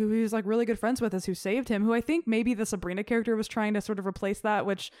Exotico who he was like really good friends with is who saved him, who I think maybe the Sabrina character was trying to sort of replace that,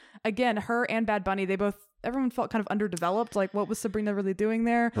 which again, her and Bad Bunny, everyone felt kind of underdeveloped. Like, what was Sabrina really doing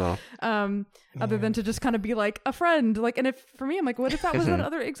there? Other than to just kind of be like a friend. Like, and if for me, I'm like, what if that was that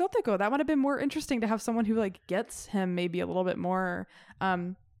other Exotico? That would have been more interesting to have someone who like gets him maybe a little bit more.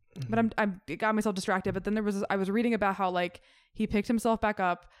 But I got myself distracted. But then I was reading about how like he picked himself back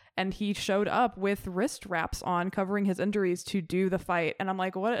up and he showed up with wrist wraps on, covering his injuries to do the fight. And I'm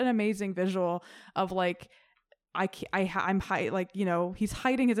like, what an amazing visual of like, I'm like, he's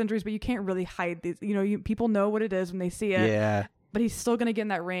hiding his injuries, but you can't really hide these, people know what it is when they see it. Yeah. But he's still going to get in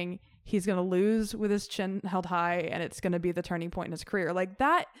that ring. He's going to lose with his chin held high, and it's going to be the turning point in his career. Like,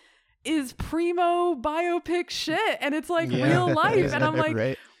 that is primo biopic shit, and it's like real life. And I'm like,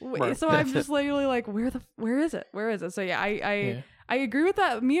 right. So I'm just literally like, where is it? So I agree with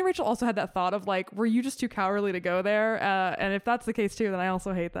that. Me and Rachel also had that thought of like, were you just too cowardly to go there? And if that's the case too, then I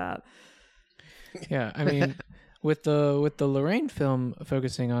also hate that. Yeah, I mean, with the Lorraine film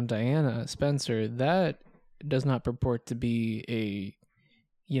focusing on Diana Spencer, that does not purport to be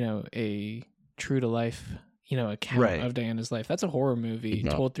a true to life account of Diana's life. That's a horror movie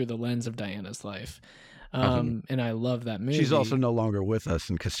told through the lens of Diana's life. And I love that movie. She's also no longer with us,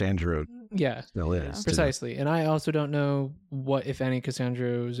 and Cassandro still is. Precisely. And I also don't know what, if any,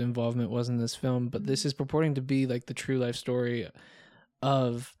 Cassandro's involvement was in this film, but this is purporting to be like the true life story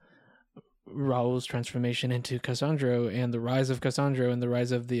of Raul's transformation into Cassandro, and the rise of Cassandro, and the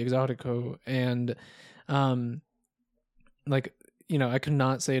rise of the Exotico. And I could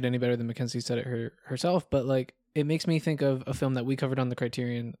not say it any better than Mackenzie said it herself, but like, it makes me think of a film that we covered on the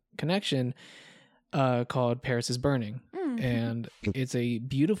Criterion Connection called Paris is Burning. And it's a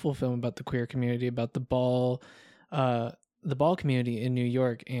beautiful film about the queer community, about the ball community in New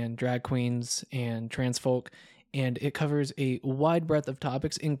York, and drag queens and trans folk. And it covers a wide breadth of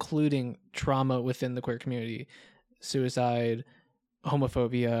topics, including trauma within the queer community, suicide,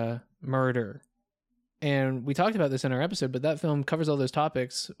 homophobia, murder. And we talked about this in our episode, but that film covers all those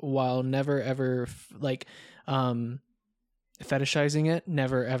topics while never ever fetishizing it,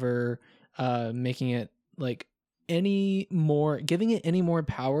 never ever making it like giving it any more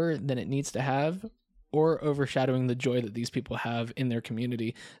power than it needs to have, or overshadowing the joy that these people have in their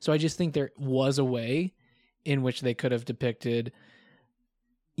community. So I just think there was a way in which they could have depicted,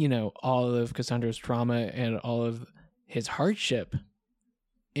 all of Cassandro's trauma and all of his hardship,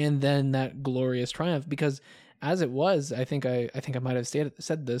 and then that glorious triumph. Because as it was, I think I might have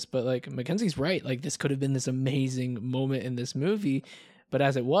said this, but like, Mackenzie's right. Like, this could have been this amazing moment in this movie, but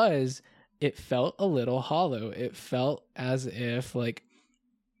as it was, it felt a little hollow. It felt as if like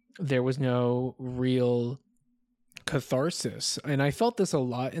there was no real catharsis. And I felt this a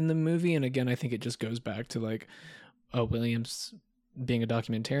lot in the movie. And again, I think it just goes back to like Williams being a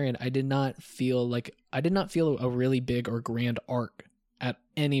documentarian. I did not feel a really big or grand arc at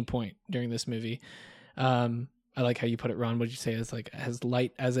any point during this movie. I like how you put it, Ron. What did you say? It's like as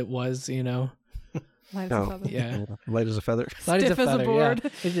light as it was, Light as a feather. Yeah. Light as a feather. Light as a Stiff as a feather.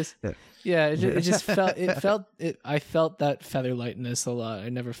 board. Yeah. It just felt. I felt that feather lightness a lot. I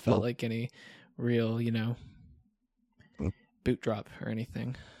never felt like any real, boot drop or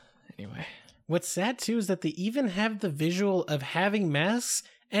anything. Anyway. What's sad too is that they even have the visual of having masks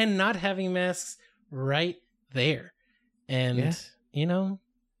and not having masks right there. And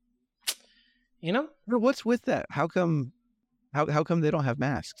What's with that? How come they don't have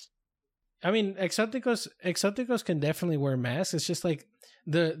masks? I mean, exóticos can definitely wear masks. It's just like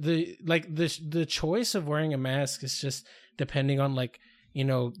the choice of wearing a mask is just depending on like,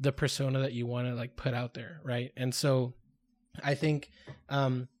 the persona that you want to like put out there, right? And so I think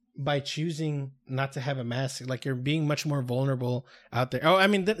by choosing not to have a mask, like you're being much more vulnerable out there. Oh, I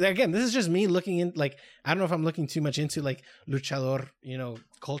mean, again, this is just me looking in, like, I don't know if I'm looking too much into like luchador,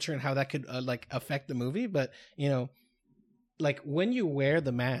 culture and how that could like affect the movie. But, like when you wear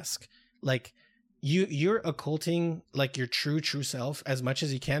the mask, like you're occulting like your true self as much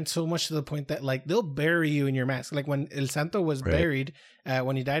as you can, so much to the point that like they'll bury you in your mask. Like when El Santo was buried,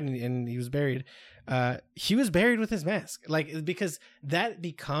 when he died and he was buried with his mask, like, because that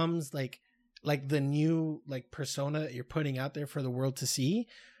becomes like the new like persona that you're putting out there for the world to see.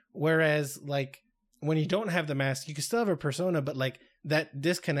 Whereas like when you don't have the mask, you can still have a persona, but like that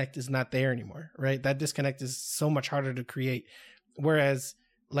disconnect is not there anymore, right? That disconnect is so much harder to create. Whereas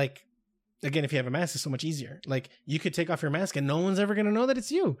like, again, if you have a mask, it's so much easier. Like you could take off your mask and no one's ever going to know that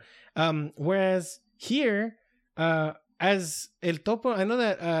it's you. Whereas here, as El Topo, I know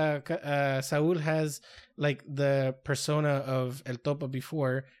that Saul has like the persona of El Topo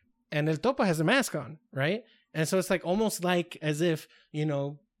before, and El Topo has a mask on, right? And so it's like almost like as if,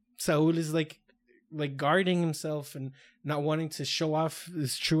 Saul is like guarding himself and not wanting to show off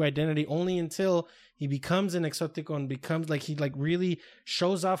his true identity only until he becomes an exótico and becomes like, he like really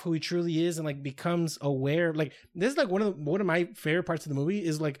shows off who he truly is and like becomes aware. Like this is like one of my favorite parts of the movie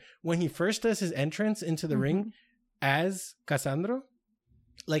is like when he first does his entrance into the ring as Cassandro.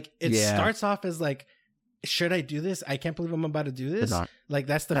 Like it starts off as like, should I do this? I can't believe I'm about to do this. Like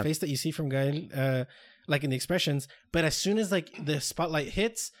that's the face that you see from Gael, like in the expressions. But as soon as like the spotlight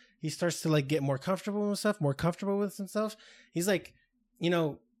hits, he starts to like get more comfortable with himself. He's like,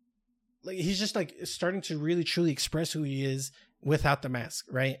 like he's just like starting to really truly express who he is without the mask,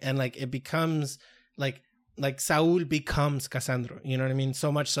 right? And like it becomes like Saul becomes Cassandro, you know what I mean?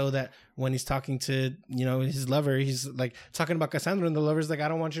 So much so that when he's talking to, his lover, he's like talking about Cassandro, and the lover's like, I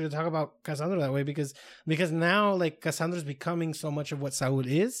don't want you to talk about Cassandro that way because now like Cassandro's becoming so much of what Saul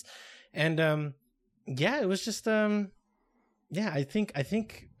is. And it was just I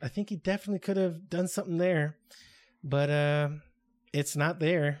think he definitely could have done something there, but it's not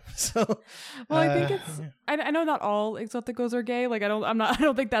there. So I think it's I know not all exóticos are gay. Like I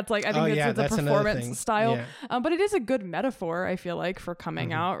don't think that's like, I think it's a performance style. Yeah. But it is a good metaphor, I feel like, for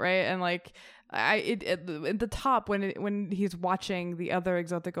coming out, right? And like at the top when he's watching the other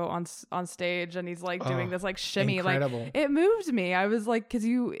exótico on stage and he's like doing this like shimmy, incredible. Like it moved me. I was like, because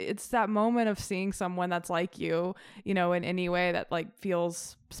it's that moment of seeing someone that's like you, in any way that like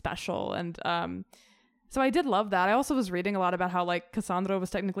feels special. And so I did love that. I also was reading a lot about how like Cassandro was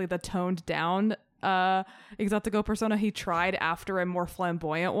technically the toned down exótico persona he tried after a more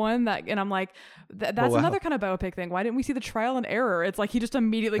flamboyant one, and I'm like, that's another kind of biopic thing. Why didn't we see the trial and error? It's like he just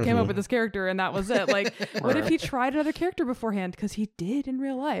immediately came up with this character and that was it. Like what if he tried another character beforehand? Because he did in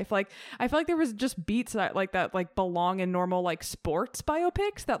real life. Like I feel like there was just beats that belong in normal like sports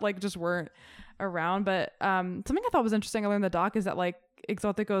biopics that like just weren't around. But something I thought was interesting I learned in the doc is that like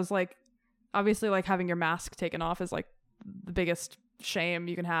exóticos, like obviously like having your mask taken off is like the biggest shame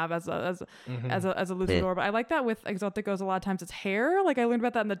you can have as a luchador, but I like that with exóticos a lot of times it's hair. Like I learned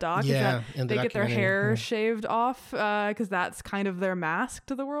about that in the doc, is that they get their hair shaved off because that's kind of their mask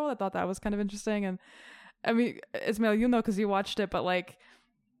to the world. I thought that was kind of interesting. And I mean, Ismail, because you watched it, but like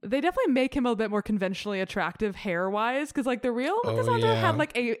they definitely make him a bit more conventionally attractive hair-wise, because like the real Cassandro had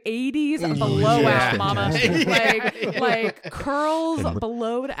like a 80s blowout mama, like curls,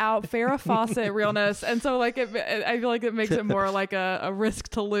 blowed out Farrah Fawcett realness, and so like I feel like it makes it more like a risk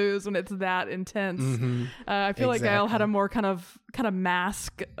to lose when it's that intense. I feel like Gael had a more kind of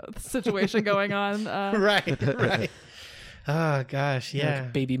mask situation going on. Right. Oh gosh, yeah,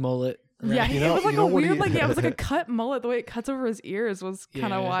 like baby mullet. Right. Yeah, it was like a weird, like it was like a cut mullet. The way it cuts over his ears was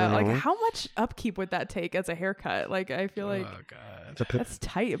kind of wild. Like, how much upkeep would that take as a haircut? Like, I feel like that's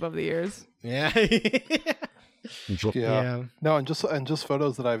tight above the ears. Yeah. No, and just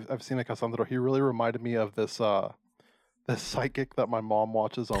photos that I've seen of Cassandro, he really reminded me of this psychic that my mom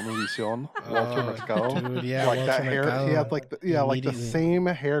watches on Univision, Walter Mercado. Dude, yeah, like Walter that hair. Mercado. He had like the same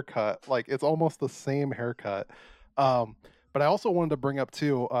haircut. Like it's almost the same haircut. But I also wanted to bring up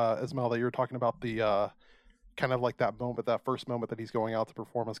too, Ismail, that you were talking about the kind of like that moment, that first moment that he's going out to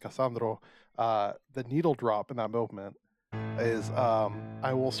perform as Cassandro, the needle drop in that moment is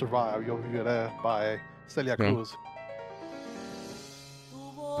I Will Survive, Yo Viviré by Celia Cruz. Tu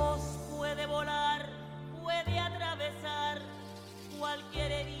voz puede volar, puede atravesar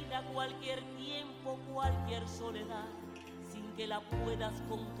cualquier herida, cualquier tiempo, cualquier soledad, sin que la puedas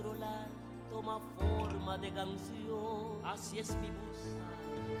controlar, toma forma de canción. Así es mi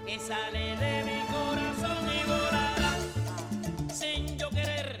voz, que sale de mi corazón y volará, sin yo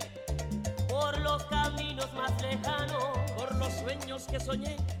querer, por los caminos más lejanos, por los sueños que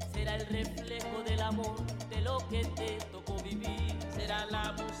soñé, será el reflejo del amor, de lo que te tocó vivir, será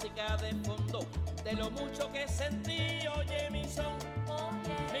la música de fondo, de lo mucho que sentí, oye mi son,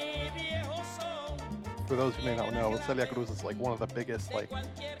 mi viejo son. For those who may not know, Celia Cruz is like one of the biggest like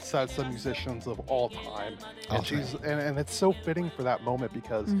salsa musicians of all time, and she's and it's so fitting for that moment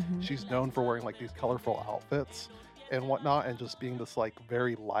because she's known for wearing like these colorful outfits and whatnot, and just being this like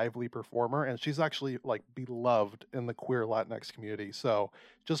very lively performer, and she's actually like beloved in the queer Latinx community. So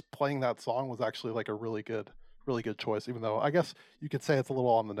just playing that song was actually like a really good choice, even though I guess you could say it's a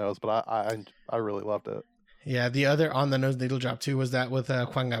little on the nose, but I really loved it. Yeah, the other on the nose needle drop too was that with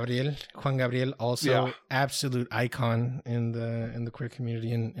Juan Gabriel. Juan Gabriel also absolute icon in the queer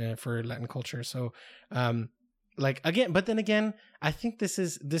community and for Latin culture. So, but then again, I think this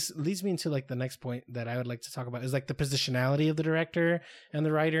leads me into like the next point that I would like to talk about is like the positionality of the director and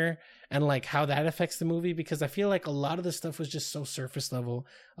the writer and like how that affects the movie, because I feel like a lot of the stuff was just so surface level.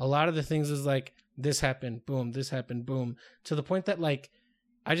 A lot of the things was like this happened, boom, to the point that like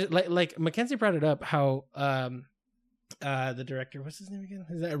I just like Mackenzie brought it up how the director, what's his name again?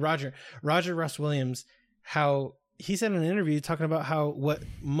 Is that Roger Ross Williams, how he said in an interview talking about how what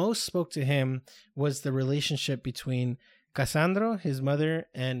most spoke to him was the relationship between Cassandro, his mother,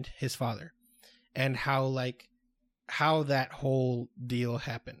 and his father, and how that whole deal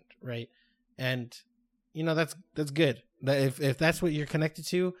happened, right? And you know that's good. That if that's what you're connected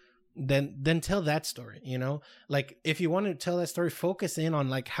to, then tell that story, you know? Like if you want to tell that story, focus in on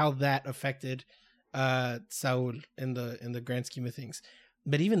like how that affected Saul in the grand scheme of things.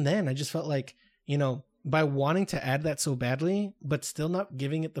 But even then, I just felt like, you know, by wanting to add that so badly, but still not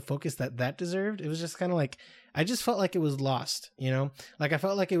giving it the focus that deserved, it was just kind of like, I just felt like it was lost, you know? Like I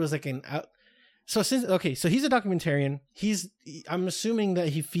felt like it was like an out. So he's a documentarian. I'm assuming that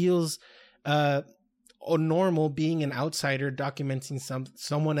he feels normal being an outsider documenting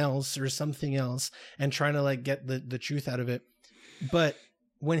someone else or something else and trying to like get the truth out of it. But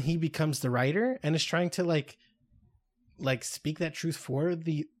when he becomes the writer and is trying to like speak that truth for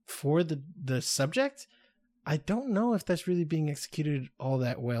the subject, I don't know if that's really being executed all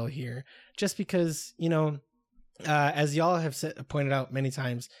that well here, just because, you know, as y'all have pointed out many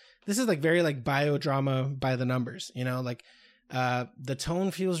times, this is like very like biodrama by the numbers, you know, like the tone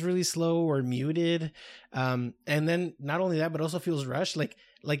feels really slow or muted. And then not only that, but also feels rushed.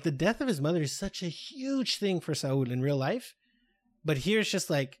 Like the death of his mother is such a huge thing for Saul in real life. But here it's just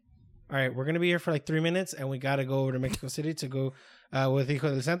like, all right, we're going to be here for like 3 minutes and we got to go over to Mexico City to go with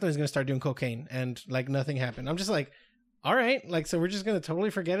Hijo del Santo. He's going to start doing cocaine and like nothing happened. I'm just like, all right. Like, so we're just going to totally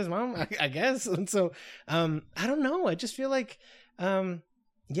forget his mom, I guess. And so, I don't know. I just feel like,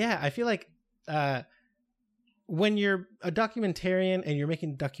 I feel like, when you're a documentarian and you're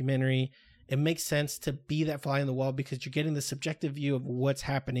making a documentary, it makes sense to be that fly on the wall because you're getting the subjective view of what's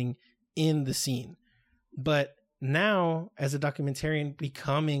happening in the scene. But now, as a documentarian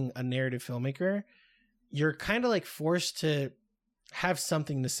becoming a narrative filmmaker, you're kind of like forced to have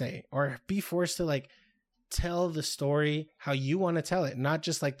something to say or be forced to like tell the story how you want to tell it, not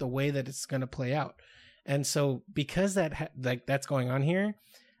just like the way that it's going to play out. And so because that's going on here,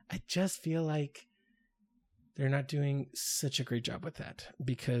 I just feel like they're not doing such a great job with that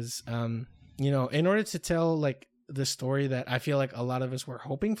because, you know, in order to tell like the story that I feel like a lot of us were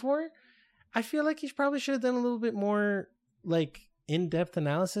hoping for, I feel like he probably should have done a little bit more like in-depth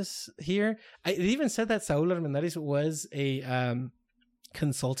analysis here. It even said that Saul Armendariz was a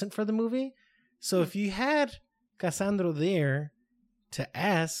consultant for the movie. So if you had Cassandro there to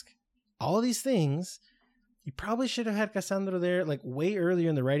ask all these things, you probably should have had Cassandro there like way earlier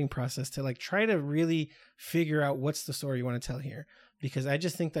in the writing process to like try to really figure out what's the story you want to tell here. Because I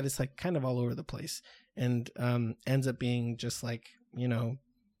just think that it's like kind of all over the place and ends up being just like, you know,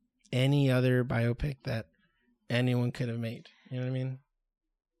 any other biopic that anyone could have made. You know what I mean?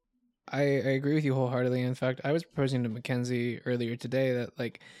 I agree with you wholeheartedly. In fact, I was proposing to Mackenzie earlier today that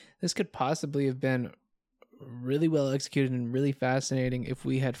like this could possibly have been really well executed and really fascinating if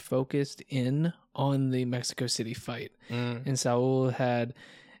we had focused in on the Mexico City fight and Saul had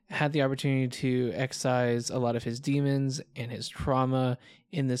had the opportunity to excise a lot of his demons and his trauma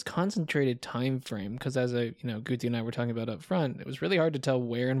in this concentrated time frame. Because as Guti and I were talking about up front, it was really hard to tell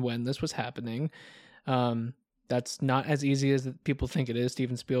where and when this was happening. That's not as easy as people think it is.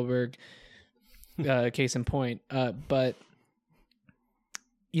 Steven Spielberg, case in point. But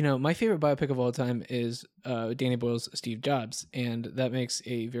my favorite biopic of all time is Danny Boyle's Steve Jobs, and that makes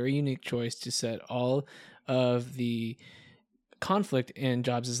a very unique choice to set all of the conflict in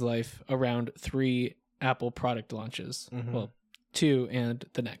Jobs' life around 3 Apple product launches. Well, 2 and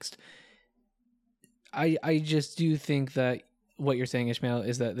the next. I just do think that what you're saying, Ishmael,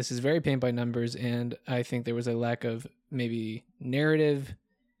 is that this is very paint by numbers, and I think there was a lack of maybe narrative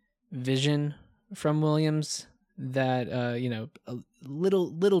vision from Williams that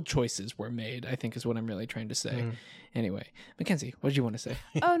little choices were made, I think is what I'm really trying to say. Anyway, Mackenzie, what did you want to say?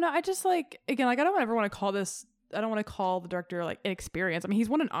 Oh no, I just I don't ever want to call this, I don't want to call the director inexperienced. I mean, he's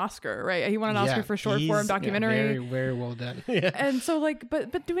won an Oscar, right? He won an Oscar for short form documentary. Very, very well done. And so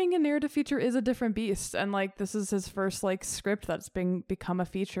but doing a narrative feature is a different beast. And this is his first script that's become a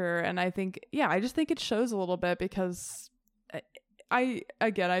feature. And I think, I just think it shows a little bit, because I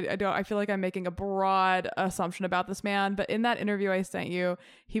feel like I'm making a broad assumption about this man, but in that interview I sent you,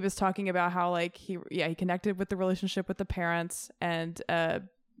 he was talking about how he connected with the relationship with the parents and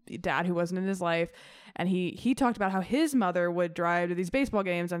dad who wasn't in his life, and he talked about how his mother would drive to these baseball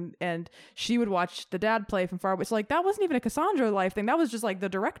games and she would watch the dad play from far, which that wasn't even a Cassandro life thing, that was just the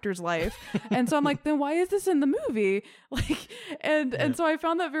director's life. And so I'm then why is this in the movie? And so I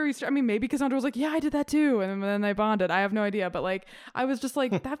found that very I mean, maybe Cassandro was I did that too, and then they bonded. I have no idea, but I was just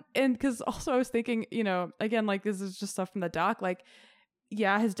that. And because also I was thinking, again, this is just stuff from the doc,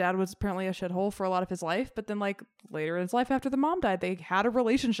 his dad was apparently a shithole for a lot of his life, but then later in his life after the mom died, they had a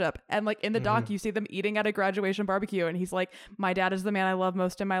relationship. And in the doc, you see them eating at a graduation barbecue, and he's my dad is the man I love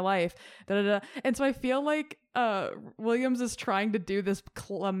most in my life. And so I feel Williams is trying to do this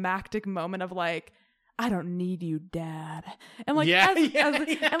climactic moment of I don't need you, Dad. And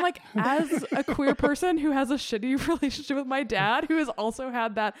as a queer person who has a shitty relationship with my dad, who has also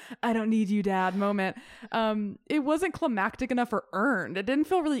had that I don't need you, Dad moment, it wasn't climactic enough or earned. It didn't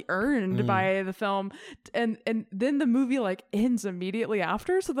feel really earned by the film. And then the movie ends immediately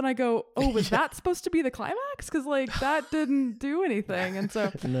after. So then I go, oh, was that supposed to be the climax? Because that didn't do anything. And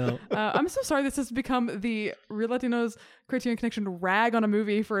so no. I'm so sorry this has become the Real Latinos Criterion Connection rag on a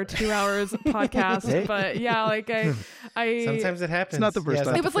movie for a 2 hours podcast. But I sometimes it happens. It's not the first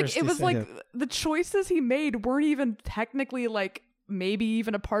time. It was the choices he made weren't even technically maybe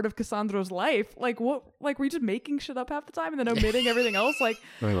even a part of Cassandro's life. What were you just making shit up half the time and then omitting everything else?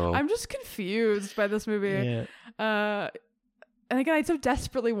 I'm just confused by this movie. And again, I so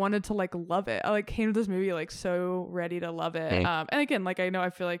desperately wanted to love it. I came to this movie so ready to love it. And again, I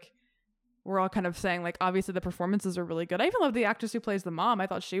feel we're all kind of saying obviously the performances are really good. I even love the actress who plays the mom. I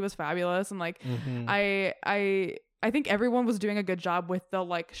thought she was fabulous, and I think everyone was doing a good job with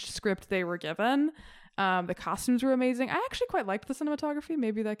the script they were given. The costumes were amazing. I actually quite liked the cinematography.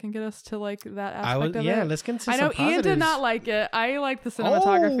 Maybe that can get us to that aspect of it. Let's get into I know some Ian positives. did not like it. I liked the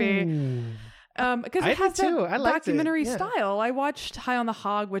cinematography. Because it has that documentary style. I watched High on the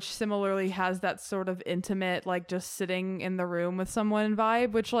Hog, which similarly has that sort of intimate, just sitting in the room with someone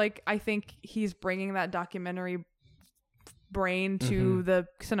vibe, which I think he's bringing that documentary brain to the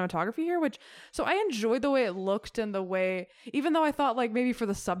cinematography here, so I enjoyed the way it looked and the way, even though I thought maybe for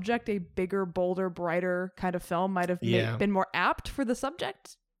the subject a bigger, bolder, brighter kind of film might have been more apt for the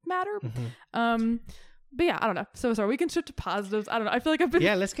subject matter. But I don't know. So sorry. We can shift to positives. I don't know. I feel I've been.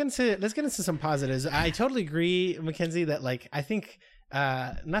 Yeah, let's get into some positives. I totally agree, Mackenzie, that I think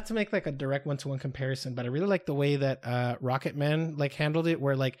not to make a direct one-to-one comparison, but I really like the way that Rocket Man handled it,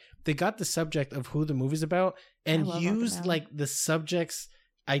 where they got the subject of who the movie's about and used the subject's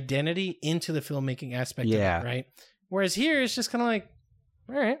identity into the filmmaking aspect of it, right? Whereas here it's just kind of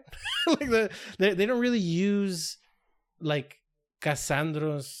all right, they don't really use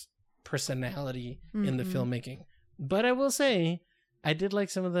Cassandro's personality in the filmmaking. But I will say I did like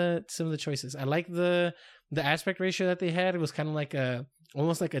some of the choices. I like the aspect ratio that they had. It was kind of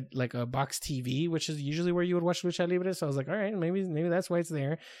almost like a box TV, which is usually where you would watch Lucha Libre. So I was all right, maybe that's why it's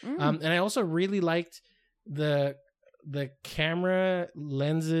there. And I also really liked the camera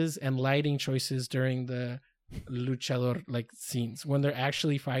lenses and lighting choices during the luchador scenes when they're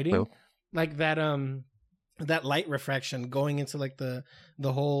actually fighting. That light refraction going into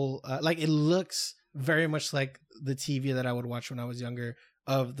the whole it looks very much like the TV that I would watch when I was younger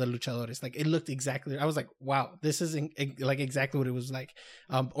of the luchadores. It looked exactly, I was wow, this is exactly what it was like.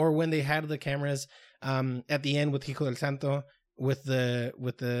 Or when they had the cameras at the end with Hijo del Santo, with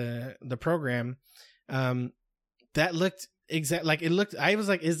the program, that looked like it looked. I was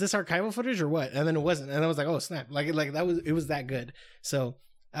like, is this archival footage or what? And then it wasn't, and I was like, oh snap! Like it was that good. So.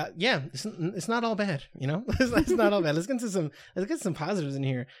 Yeah, it's not all bad, you know. It's not all bad. Let's get some positives in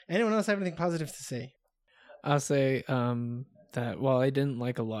here. Anyone else have anything positive to say? I'll say that while I didn't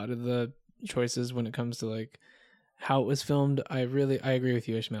like a lot of the choices when it comes to like how it was filmed, I agree with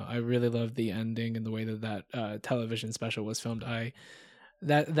you, Ishmael. I really loved the ending and the way that television special was filmed.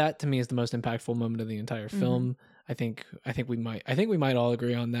 That to me is the most impactful moment of the entire film. I think we might all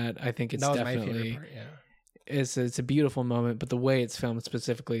agree on that. I think it's definitely my favorite part, yeah. It's a beautiful moment, but the way it's filmed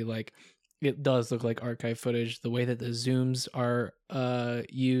specifically, like it does look like archive footage. The way that the zooms are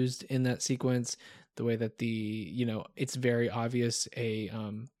used in that sequence, the way that it's very obvious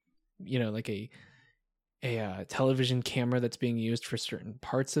like a television camera that's being used for certain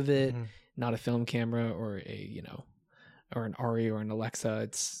parts of it, not a film camera or or an Ari or an Alexa.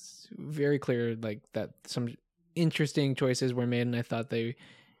 It's very clear like that some interesting choices were made, and I thought they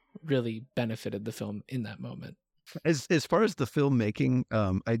really benefited the film in that moment. As far as the filmmaking,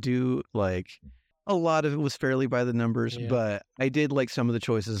 I do like a lot of it was fairly by the numbers, but I did like some of the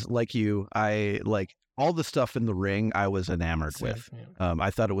choices. Like you, I like all the stuff in the ring. I was enamored with. Yeah. I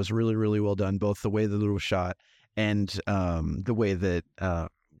thought it was really, really well done, both the way that it was shot and the way that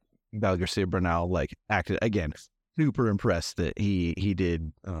Val Garcia Bernal like acted. Again, super impressed that he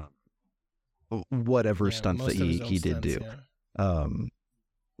did whatever stunts that he did do.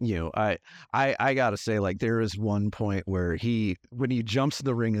 I gotta say, like, there is one point where when he jumps in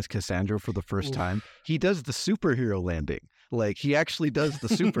the ring as Cassandro for the first time, he does the superhero landing. Like, he actually does the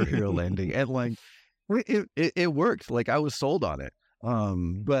superhero landing, and like, it worked. Like, I was sold on it.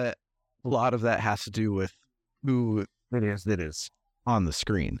 But a lot of that has to do with who it is that is on the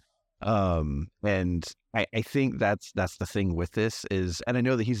screen. And I think that's the thing with this is, and I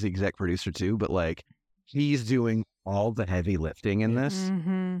know that he's the exec producer too, but like, he's doing all the heavy lifting in this.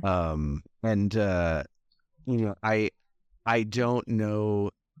 I don't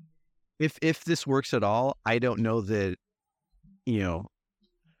know if this works at all. I don't know that,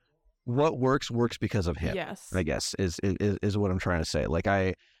 what works because of him. Yes, I guess is what I'm trying to say. Like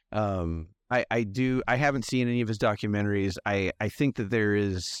I haven't seen any of his documentaries. I think that there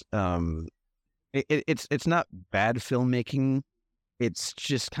is it's not bad filmmaking. It's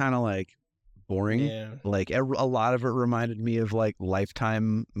just kind of like boring. Yeah. Like a lot of it reminded me of like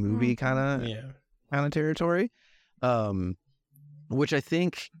Lifetime movie kind of territory. Which I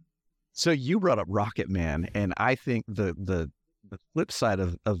think, so you brought up Rocket Man, and I think the flip side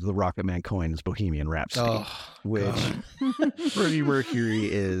of the Rocket Man coin is Bohemian Rhapsody, which Freddie Mercury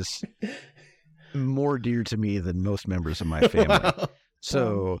is more dear to me than most members of my family. Wow.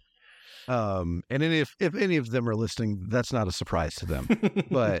 So and if any of them are listening, that's not a surprise to them.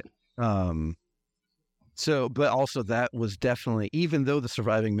 But but also that was definitely, even though the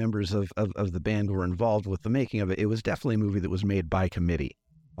surviving members of the band were involved with the making of it, it was definitely a movie that was made by committee.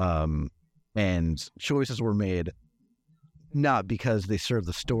 And choices were made not because they serve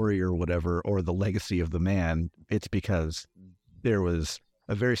the story or whatever, or the legacy of the man. It's because there was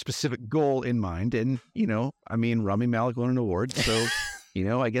a very specific goal in mind. And, Rami Malek won an award. So,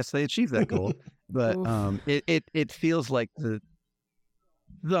 I guess they achieved that goal. But it feels like the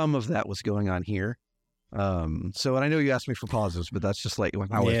thumb of that was going on here. So, and I know you asked me for positives, but that's just like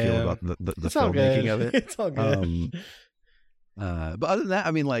how I feel about the filmmaking of it. It's all good. But other than that,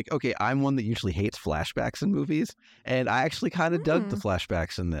 I mean, like, okay, I'm one that usually hates flashbacks in movies, and I actually kind of dug the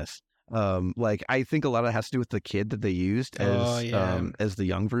flashbacks in this. Like, I think a lot of it has to do with the kid that they used as the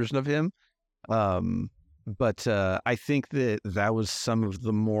young version of him. But I think that was some of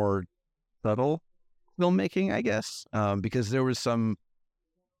the more subtle filmmaking, I guess, because there was some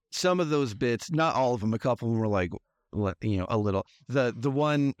of those bits, not all of them, a couple of them were like, a little. The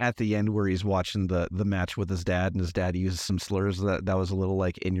one at the end where he's watching the match with his dad, and his dad uses some slurs that was a little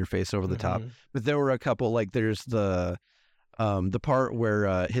like in your face, over the top. But there were a couple, like there's the part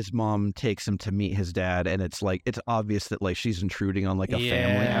where his mom takes him to meet his dad, and it's like it's obvious that like she's intruding on like a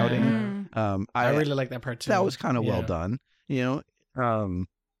family outing. I really like that part too. That was kind of well done, but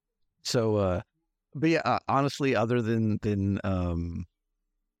yeah, honestly, other than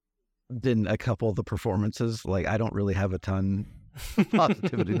a couple of the performances, like I don't really have a ton of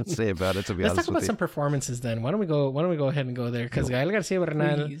positivity to say about it, to be honest with you. Let's talk about some performances then. Why don't we go ahead and go there? Because Gael Garcia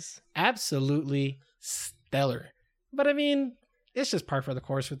Bernal, absolutely stellar. But I mean, it's just par for the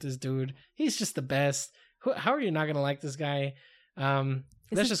course with this dude. He's just the best. How are you not gonna like this guy?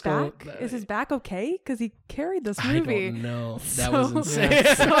 Let's just go. Is his back okay? Because he carried this I movie. don't know. That So- was insane.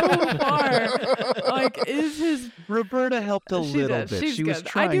 so far. Like, is his Roberta helped a She little did. bit. She's She was good.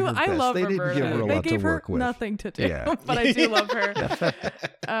 trying her I best. love They Roberta. didn't give her a They lot to gave her work with. nothing to do, Yeah. but I do love her.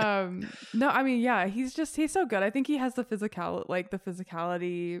 No, I mean, yeah, he's so good. I think he has the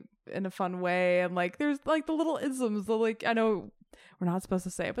physicality in a fun way, and like there's like the little isms, the like I know we're not supposed to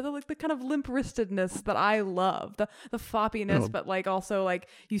say it, but the kind of limp-wristedness that I love, the floppiness, but like also like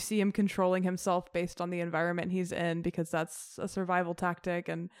you see him controlling himself based on the environment he's in because that's a survival tactic.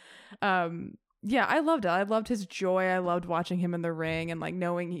 And yeah, I loved it. I loved his joy. I loved watching him in the ring and like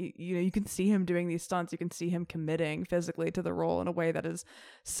knowing you can see him doing these stunts. You can see him committing physically to the role in a way that is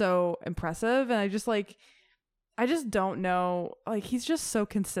so impressive. And I just don't know, like he's just so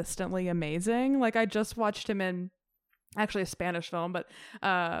consistently amazing. Like I just watched him in actually a Spanish film, but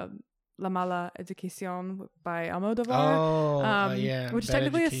La Mala Educación by Almodovar. Yeah, which is Bad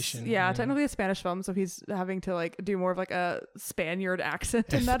technically Education. technically a Spanish film, so he's having to like do more of like a Spaniard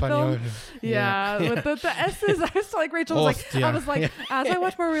accent in that film. With the S's. I was like, Rachel was like, I was like, as I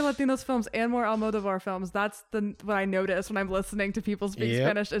watch more Latinos films and more Almodovar films, that's what I notice when I'm listening to people speak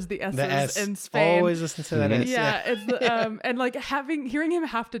Spanish is the S's The S. in Spain. Always listen to that S. Yeah, it's the, and like hearing him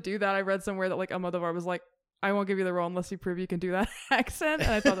have to do that. I read somewhere that like Almodovar was like, I won't give you the role unless you prove you can do that accent. And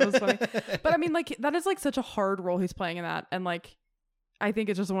I thought that was funny. But I mean, like, that is like such a hard role he's playing in that. And like, I think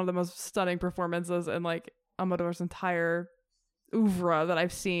it's just one of the most stunning performances in like Almodovar's entire oeuvre that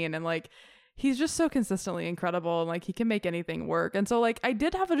I've seen. And like, he's just so consistently incredible and like he can make anything work. And so like I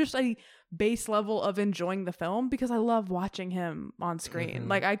did have just a base level of enjoying the film because I love watching him on screen.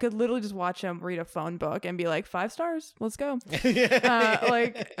 Like I could literally just watch him read a phone book and be like 5 stars, let's go.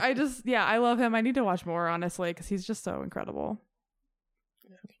 Like I love him. I need to watch more honestly because he's just so incredible.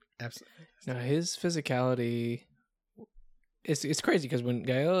 Absolutely. No, his physicality it's crazy because when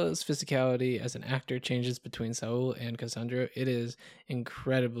Gael's physicality as an actor changes between Saul and Cassandro, it is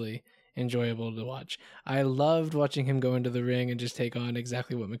incredibly enjoyable to watch. I loved watching him go into the ring and just take on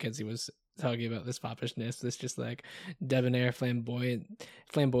exactly what Mackenzie was talking about, this foppishness, this just like debonair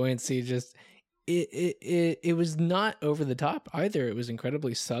flamboyancy. Just it was not over the top either. It was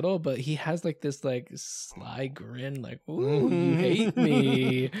incredibly subtle, but he has like this like sly grin, like, ooh, you hate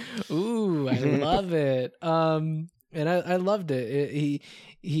me. Ooh, I love it. And I loved it.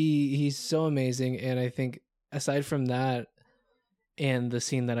 He's so amazing. And I think aside from that, and the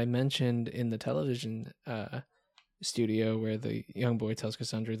scene that I mentioned in the television studio where the young boy tells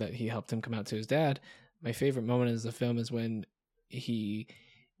Cassandra that he helped him come out to his dad, my favorite moment in the film is when he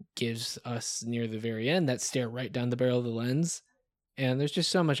gives us near the very end that stare right down the barrel of the lens. And there's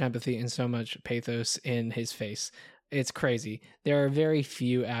just so much empathy and so much pathos in his face. It's crazy. There are very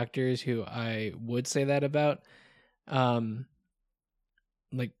few actors who I would say that about.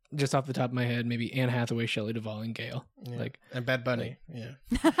 Like just off the top of my head, maybe Anne Hathaway, Shelley Duvall, and Gale. Yeah. Like and Bad Bunny. Yeah.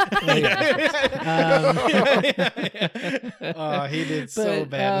 Oh, he did so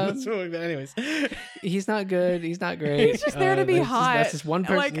bad in this movie. But anyways, he's not good. He's not great. He's just there to be hot. That's just one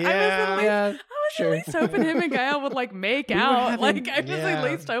person. Like, Yeah, I was at least hoping him and Gael would like make out. Like I was at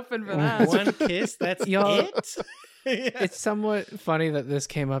least hoping for that. One kiss. That's Y'all- it. It's somewhat funny that this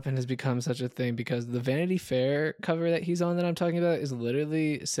came up and has become such a thing because the Vanity Fair cover that he's on that I'm talking about is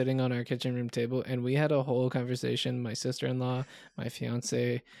literally sitting on our kitchen room table, and we had a whole conversation, my sister-in-law, my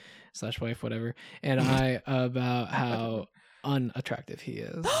fiance / wife, whatever, and I about how unattractive he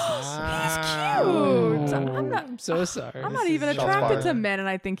is. He's cute. I'm so sorry. I'm not even attracted to men, and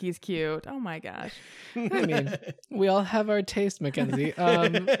I think he's cute. Oh my gosh. I mean, we all have our taste, Mackenzie.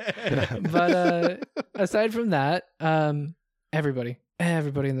 But aside from that, everybody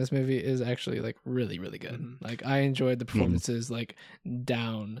in this movie is actually like really, really good. Mm-hmm. Like I enjoyed the performances, like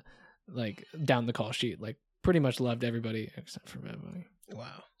down the call sheet. Like pretty much loved everybody except for Bad Bunny.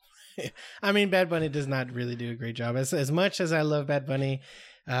 Wow. I mean, Bad Bunny does not really do a great job. As much as I love Bad Bunny,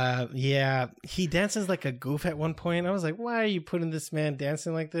 he dances like a goof at one point. I was like, why are you putting this man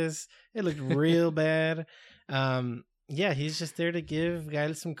dancing like this? It looked real bad. He's just there to give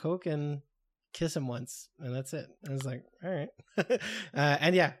Gael some coke and kiss him once, and that's it. I was like, all right.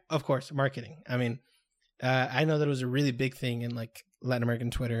 And yeah, of course, marketing. I mean, I know that it was a really big thing in like Latin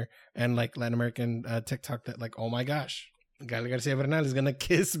American Twitter and like Latin American TikTok that like, oh my gosh, Gael Garcia Bernal is gonna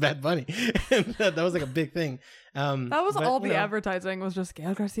kiss Bad Bunny. That was like a big thing. That was all the advertising was just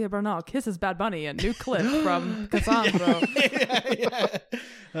Gael Garcia Bernal kisses Bad Bunny and new clip from Cassandro.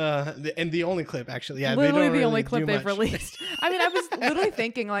 And the only clip, actually. Yeah, literally they don't the really only do clip they've much. released. I mean, I was literally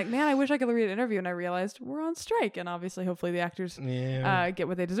thinking like, man, I wish I could read an interview, and I realized we're on strike, and obviously, hopefully, the actors get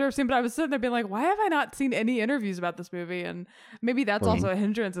what they deserve soon. But I was sitting there being like, why have I not seen any interviews about this movie? And maybe that's also a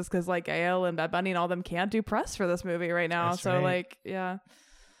hindrance, is because like Gael and Bad Bunny and all them can't do press for this movie right now. That's so right. like, yeah.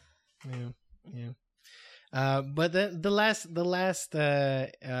 But the last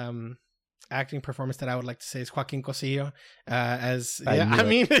acting performance that I would like to say is Joaquin Cosillo. I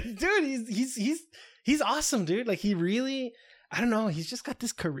mean, dude, he's awesome, dude. Like he really, I don't know, he's just got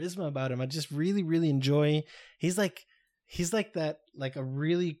this charisma about him. I just really, really enjoy. He's like that, like a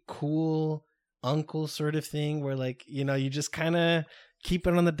really cool uncle sort of thing, where like, you know, you just kind of keep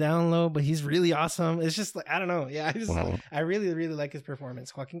it on the down low, but he's really awesome. It's just like, I don't know. Yeah, I really, really like his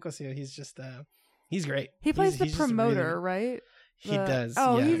performance. Joaquin Cosillo, he's just he's great. He plays he's the promoter, right? He does.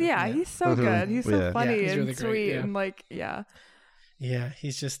 Oh, yeah. he's so good. He's so funny he's and really sweet great, and like, yeah. Yeah,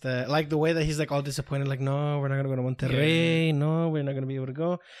 he's just like the way that he's like all disappointed, like, no, we're not gonna go to Monterrey, Yeah. no, we're not gonna be able to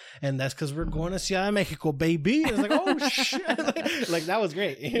go, and that's because we're going to Ciudad de Mexico, baby. It's like, oh shit, like that was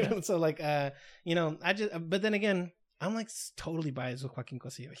great, you know. So like, you know, but then again, I'm like totally biased with Joaquin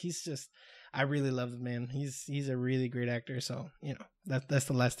Cosillo. He's just, I really love the man. He's a really great actor. So you know, that's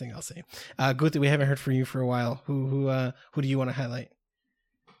the last thing I'll say. Guti, we haven't heard from you for a while. Who do you want to highlight?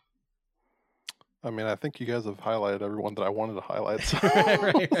 I mean, I think you guys have highlighted everyone that I wanted to highlight. So,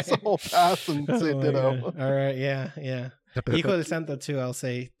 Right. so I'll pass and say Oh my ditto. God. All right, yeah. Hijo de Santo too. I'll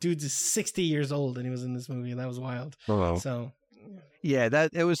say, dude's 60 years old and he was in this movie, and that was wild. So, Yeah,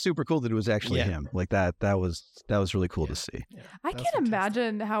 it was super cool that it was actually him. Like that was really cool to see. yeah, I that was can't fantastic.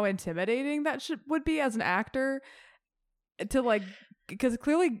 imagine how intimidating that would be as an actor to like, because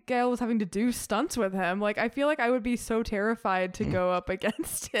clearly Gail was having to do stunts with him. Like, I feel like I would be so terrified to go up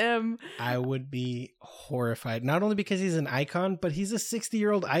against him. I would be horrified. Not only because he's an icon, but he's a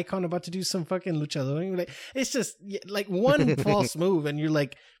 60-year-old icon about to do some fucking luchador. Like, it's just like one false move and you're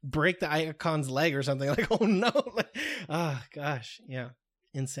like break the icon's leg or something. Like, oh no! Like, gosh, yeah,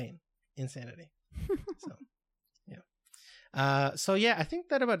 insanity. So yeah, I think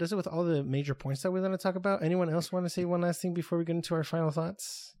that about does it with all the major points that we want to talk about. Anyone else want to say one last thing before we get into our final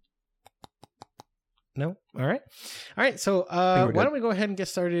thoughts? No? All right. So why don't we go ahead and get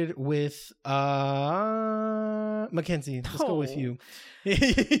started with Mackenzie? Let's go with you.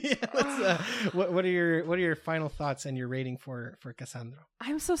 What are your final thoughts and your rating for Cassandro?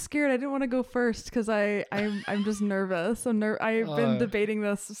 I'm so scared. I didn't want to go first because I'm just nervous. I've been debating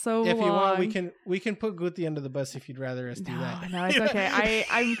this so long. If you want, we can put Guti under the bus if you'd rather us do that. No, it's okay.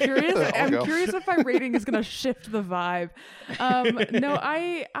 I'm curious. I'm curious if my rating is gonna shift the vibe. No,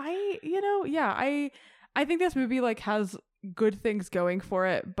 I think this movie like has good things going for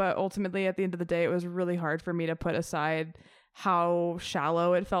it, but ultimately at the end of the day, it was really hard for me to put aside how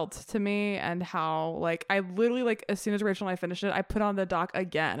shallow it felt to me, and how like I literally like as soon as Rachel and I finished it, I put on the doc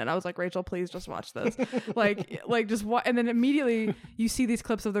again and I was like, Rachel, please just watch this. like just watch. And then immediately you see these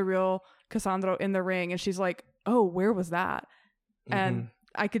clips of the real Cassandro in the ring and she's like, oh, where was that? And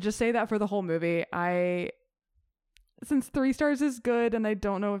I could just say that for the whole movie. Since 3 stars is good and I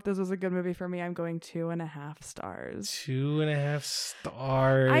don't know if this was a good movie for me, I'm going 2.5 stars. 2.5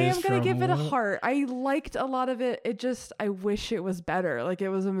 stars. I am going to give it a heart. I liked a lot of it. I wish it was better. Like, it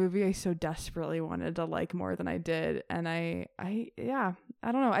was a movie I so desperately wanted to like more than I did. And I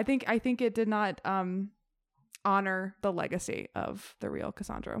don't know. I think it did not honor the legacy of the real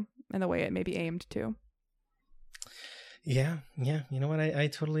Cassandro in the way it maybe aimed to. Yeah. You know what? I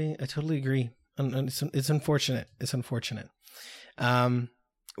totally agree. And it's unfortunate. Why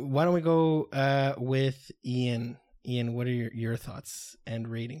don't we go with Ian? Ian, what are your thoughts and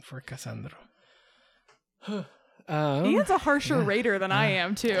rating for Cassandro? Ian's a harsher rater than I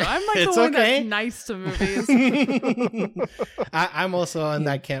am too. I'm like the one okay. that's nice to movies. I'm also on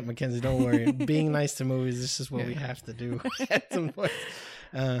that camp, Mackenzie. Don't worry. Being nice to movies is just what we have to do at some point.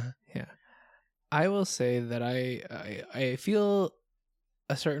 I will say that I feel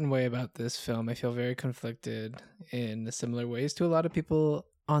a certain way about this film. I feel very conflicted in similar ways to a lot of people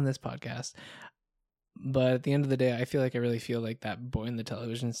on this podcast. But at the end of the day, I feel like that boy in the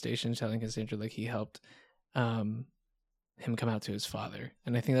television station telling Cassandro like he helped him come out to his father.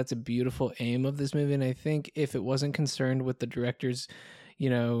 And I think that's a beautiful aim of this movie. And I think if it wasn't concerned with the director's,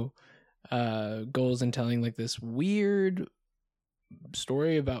 goals in telling like this weird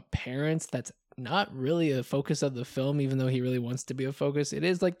story about parents that's not really a focus of the film, even though he really wants to be a focus. It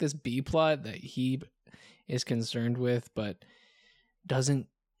is like this B plot that he is concerned with, but doesn't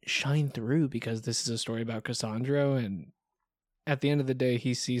shine through because this is a story about Cassandro. And at the end of the day,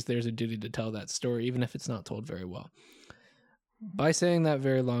 he sees there's a duty to tell that story, even if it's not told very well. by saying that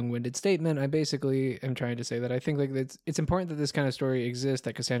very long-winded statement, I basically am trying to say that I think like it's important that this kind of story exists,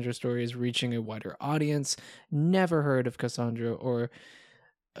 that Cassandro's story is reaching a wider audience. Never heard of Cassandro or,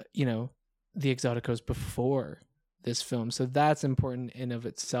 the Exoticos before this film. So that's important in of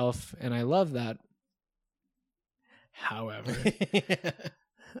itself, and I love that. However,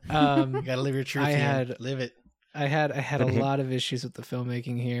 You gotta live your truth. Live it. I had a lot of issues with the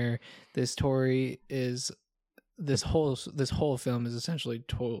filmmaking here. This story is this whole film is essentially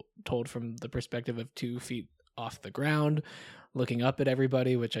told from the perspective of 2 feet off the ground, looking up at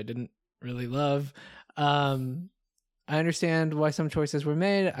everybody, which I didn't really love. I understand why some choices were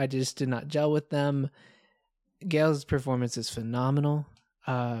made. I just did not gel with them. Gail's performance is phenomenal,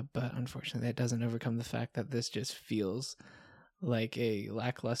 but unfortunately that doesn't overcome the fact that this just feels like a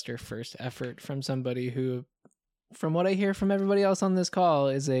lackluster first effort from somebody who, from what I hear from everybody else on this call,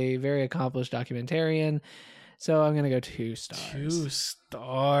 is a very accomplished documentarian. So I'm going to go 2 stars. 2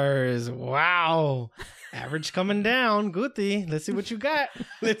 stars. Wow. Average coming down. Guti. Let's see what you got.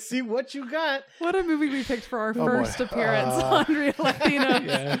 What a movie we picked for our first appearance on Real Latino.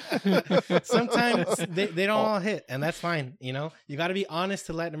 Yeah. Sometimes they don't all hit, and that's fine. You got to be honest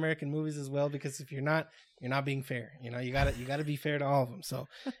to Latin American movies as well, because if you're not being fair. You got to be fair to all of them. So,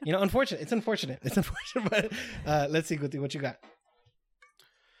 unfortunate. It's unfortunate. But let's see, Guti, what you got.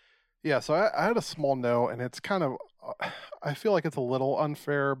 Yeah, so I had a small note, and it's kind of, I feel like it's a little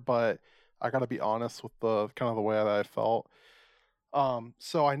unfair, but I got to be honest with the kind of the way that I felt.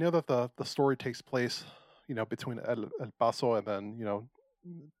 So I know that the story takes place, between El Paso and then,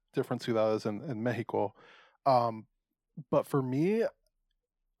 different ciudades in Mexico. But for me,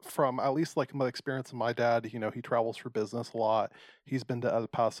 from at least like my experience of my dad, he travels for business a lot. He's been to El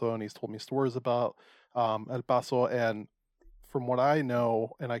Paso, and he's told me stories about El Paso, and from what I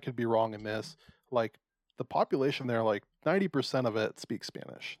know, and I could be wrong in this, like the population there, like 90% of it speaks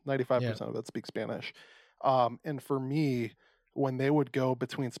Spanish, 95% of it speaks Spanish. And for me, when they would go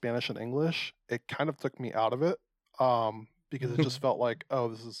between Spanish and English, it kind of took me out of it, because it just felt like, oh,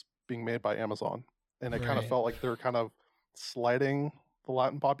 this is being made by Amazon. And it kind of felt like they're kind of slighting the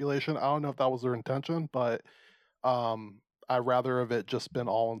Latin population. I don't know if that was their intention, but I'd rather have it just been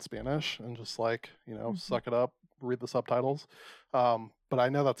all in Spanish and just like, suck it up, read the subtitles. But I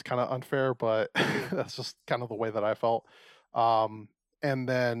know that's kind of unfair, but that's just kind of the way that I felt. And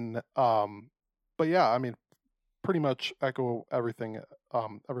then, but yeah, I mean, pretty much echo everything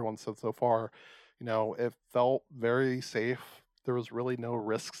everyone said so far. It felt very safe. There was really no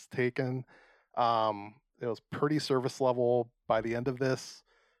risks taken. It was pretty surface level by the end of this.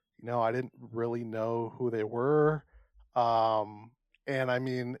 I didn't really know who they were. And I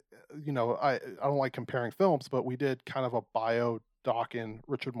mean, I don't like comparing films, but we did kind of a bio doc in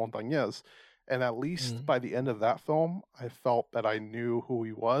Richard Montañez. And at least by the end of that film, I felt that I knew who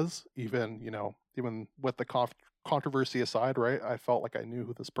he was, even with the controversy aside, right? I felt like I knew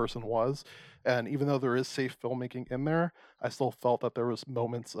who this person was. And even though there is safe filmmaking in there, I still felt that there was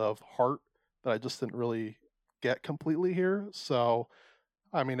moments of heart that I just didn't really get completely here. So,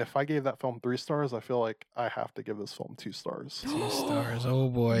 I mean, if I gave that film 3 stars, I feel like I have to give this film 2 stars. 2 stars. Oh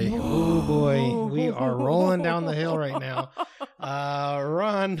boy. We are rolling down the hill right now.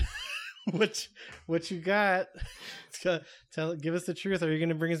 Ron, what you got? Give us the truth. Are you going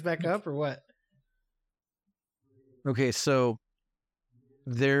to bring us back up or what? Okay, so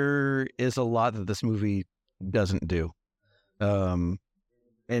there is a lot that this movie doesn't do. And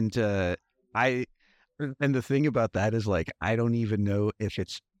the thing about that is, like, I don't even know if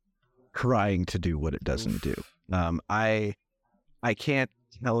it's trying to do what it doesn't do. I can't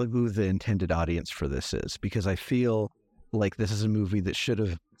tell who the intended audience for this is, because I feel like this is a movie that should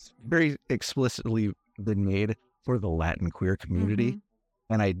have very explicitly been made for the Latin queer community,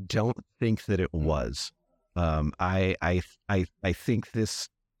 and I don't think that it was. I think this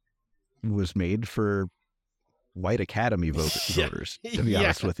was made for white Academy voters, to be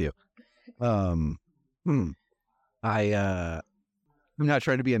honest with you. I'm not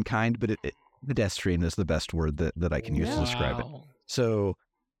trying to be unkind, but pedestrian is the best word that I can use to describe it. So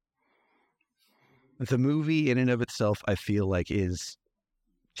the movie in and of itself, I feel like, is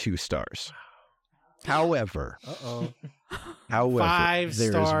 2 stars. However,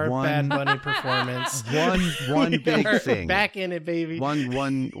 5-star Bad Bunny performance. One big thing. Back in it, baby.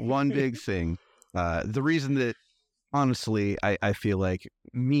 One big thing. The reason that, honestly, I feel like,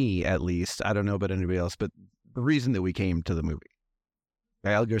 me at least, I don't know about anybody else, but the reason that we came to the movie,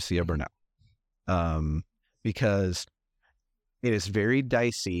 Gael Garcia Bernal, because it is very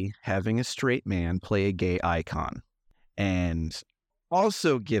dicey having a straight man play a gay icon. And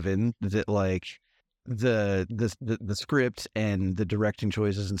also given that, like, the script and the directing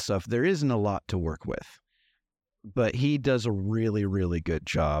choices and stuff, there isn't a lot to work with, but he does a really, really good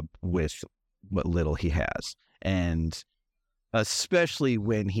job with what little he has. And especially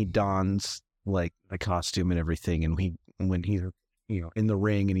when he dons like the costume and everything, and when he's in the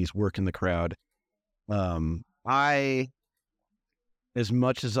ring and he's working the crowd. As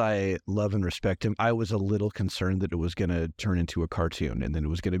much as I love and respect him, I was a little concerned that it was going to turn into a cartoon and then it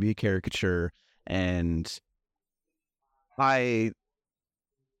was going to be a caricature. And I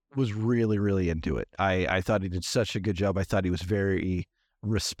was really, really into it. I thought he did such a good job. I thought he was very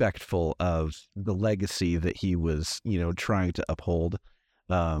respectful of the legacy that he was, trying to uphold.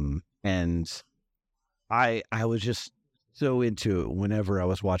 And I was just so into it whenever I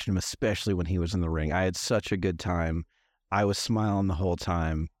was watching him, especially when he was in the ring. I had such a good time. I was smiling the whole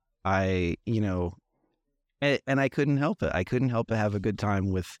time. And I couldn't help it. I couldn't help but have a good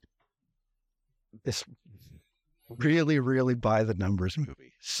time with this really, really by the numbers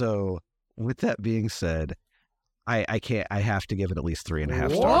movie. So with that being said, I have to give it at least 3.5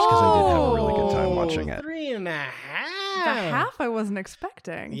 stars because I did have a really good time watching it. 3.5. The half I wasn't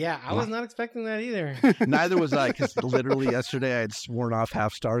expecting. Yeah, I was not expecting that either. Neither was I, because literally yesterday I had sworn off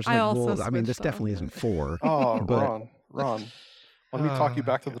half stars. This definitely isn't 4. Oh, but... Ron. Let me talk you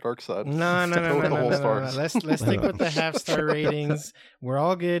back to the dark side. No. Let's stick with the half-star ratings. We're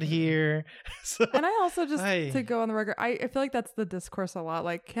all good here. So, and I also to go on the record, I feel like that's the discourse a lot.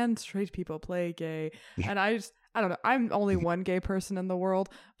 Like, can straight people play gay? And I don't know. I'm only one gay person in the world,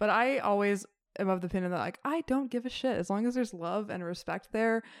 but I always am of the opinion that like I don't give a shit as long as there's love and respect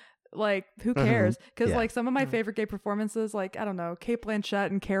there. Like, who cares? Because like some of my favorite gay performances, like I don't know, Cate Blanchett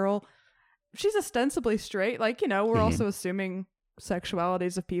and Carol. She's ostensibly straight. Like, we're also assuming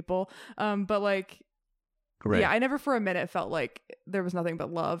sexualities of people. But like, yeah, I never for a minute felt like there was nothing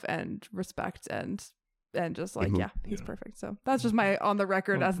but love and respect and just like, yeah, he's perfect. So that's just my on the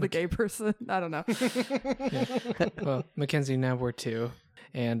record as the gay person. I don't know. Well, Mackenzie, now we're 2.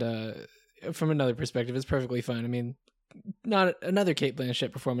 And from another perspective, it's perfectly fine. I mean, not another Cate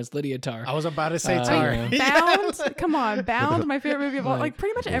Blanchett performance, Lydia Tarr. I was about to say Tarr. Bound, come on, Bound, my favorite movie of all. Like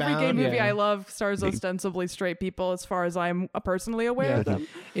pretty much every gay movie I love stars ostensibly straight people, as far as I'm personally aware of them.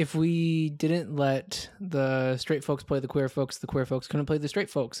 If we didn't let the straight folks play the queer folks couldn't play the straight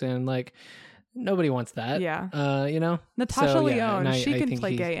folks, and like nobody wants that. Yeah, So, Natasha Lyonne, and she I can think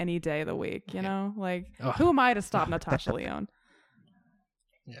play gay any day of the week. Like who am I to stop Natasha Lyonne?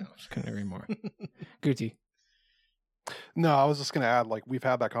 Yeah, couldn't agree more. Guti. No, I was just going to add, like, we've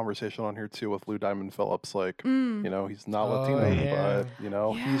had that conversation on here, too, with Lou Diamond Phillips. Like, he's not Latino,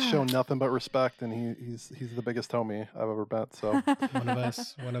 but, he's shown nothing but respect, and he's the biggest homie I've ever met, so. One of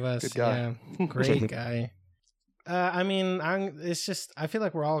us. Good guy. Yeah. Great guy. It's just, I feel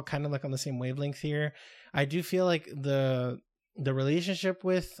like we're all kind of, like, on the same wavelength here. I do feel like the relationship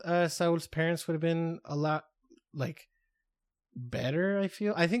with Saul's parents would have been a lot, like, better.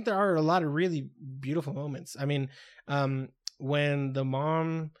 I think there are a lot of really beautiful moments. I mean, when the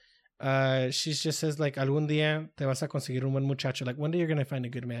mom she just says like algún día te vas a conseguir un buen muchacho, like one day you're gonna find a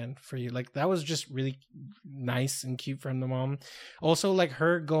good man for you. Like that was just really nice and cute from the mom. Also, like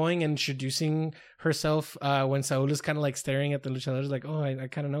her going and introducing herself when Saul is kind of like staring at the luchadores like, oh, I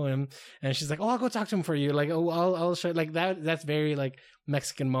kind of know him, and she's like, oh, I'll go talk to him for you, like, oh, I'll show, like that's very like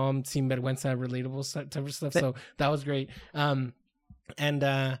Mexican mom sin vergüenza relatable type of stuff. So that was great. And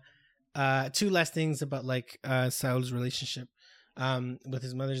 2 last things about like Saul's relationship with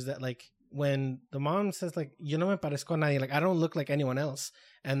his mother is that like when the mom says like, yo no me parezco a nadie, like I don't look like anyone else,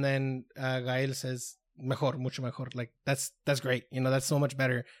 and then Gael says mejor, mucho mejor, like that's great, that's so much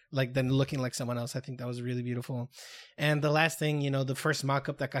better like than looking like someone else. I think that was really beautiful. And the last thing, the first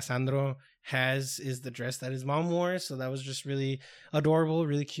mock-up that Cassandro has is the dress that his mom wore, so that was just really adorable,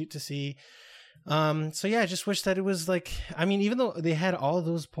 really cute to see. So yeah, I just wish that it was like, I mean, even though they had all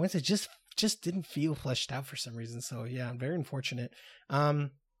those points, it just didn't feel fleshed out for some reason. So yeah, very unfortunate.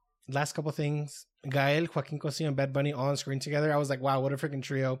 Last couple things, Gael, Joaquin Cosio, and Bad Bunny all on screen together. I was like, wow, what a freaking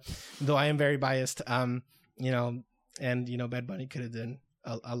trio. Though I am very biased, and Bad Bunny could have done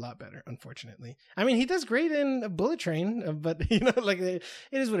a lot better, unfortunately. I mean, he does great in Bullet Train, but like it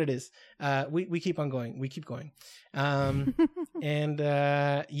is what it is. We keep on going. We keep going. And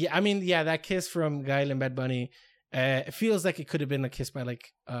that kiss from Gael and Bad Bunny, it feels like it could have been a kiss by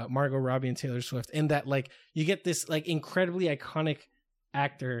like Margot Robbie and Taylor Swift, in that like you get this like incredibly iconic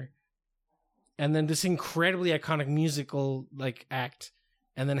actor and then this incredibly iconic musical like act,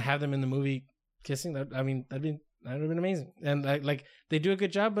 and then have them in the movie kissing. That'd be That would have been amazing. And like they do a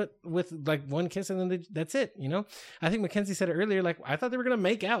good job, but with like one kiss and then that's it. You know, I think Mackenzie said it earlier. Like I thought they were gonna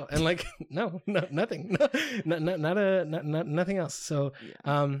make out, and like no, nothing, nothing else. So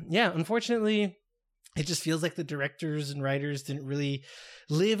unfortunately, it just feels like the directors and writers didn't really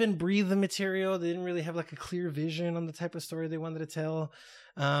live and breathe the material. They didn't really have like a clear vision on the type of story they wanted to tell.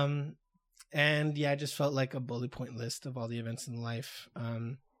 And yeah, it just felt like a bullet point list of all the events in life.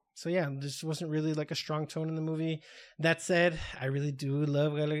 So yeah, this wasn't really like a strong tone in the movie. That said, I really do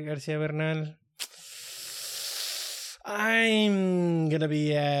love Gael Garcia Bernal. I'm gonna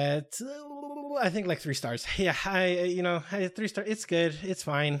be at I think like 3 stars. Yeah, 3 stars. It's good. It's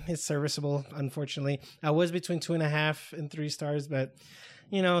fine. It's serviceable. Unfortunately, I was between 2.5 and 3 stars, but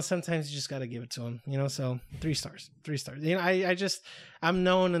sometimes you just gotta give it to him. So 3 stars. 3 stars. I'm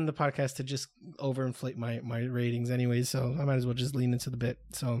known in the podcast to just overinflate my ratings, anyways. So I might as well just lean into the bit.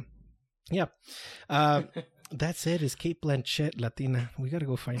 So yeah. That said, is Cate Blanchett Latina? We got to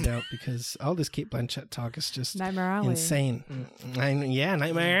go find out because all this Cate Blanchett talk is just Nightmare Alley. Insane.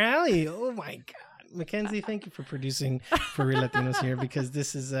 Nightmare Alley. Oh my God. Mackenzie, thank you for producing For Real Latinos here because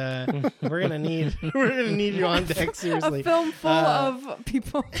this is we're gonna need you on deck, seriously. A film full of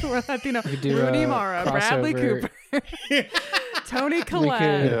people who are Latino. Rooney Mara, Bradley Cooper, Tony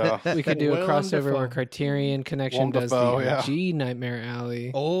Collette. We could do a crossover where Criterion Connection does the G Nightmare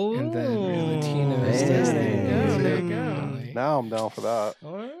Alley. Oh, and then Real Latinos does the There you go. Now I'm down for that.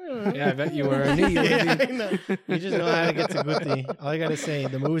 Yeah, I bet you were. I knew you would be. I know. You just know how to get to Guti. All I gotta say,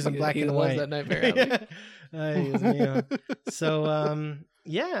 the movie's in black and white. That Nightmare Alley. So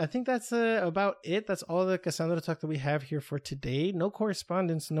I think that's about it. That's all the Cassandro talk that we have here for today. No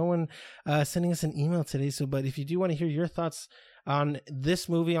correspondence. No one sending us an email today. But if you do want to hear your thoughts on this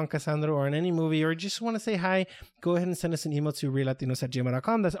movie, on Cassandro, or on any movie, or just want to say hi, go ahead and send us an email to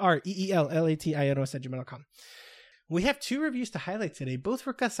reellatinos@gmail.com. That's reellatinos@gmail.com. We have 2 reviews to highlight today, both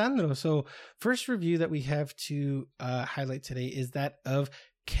for Cassandro. So first review that we have to highlight today is that of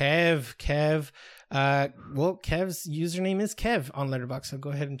Kev. Kev's username is Kev on Letterboxd. So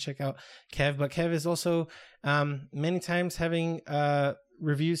go ahead and check out Kev. But Kev is also many times having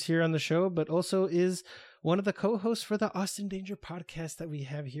reviews here on the show, but also is one of the co-hosts for the Austin Danger podcast that we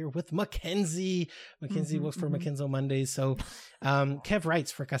have here with Mackenzie. Mackenzie works for Mackenzie on Mondays. So Kev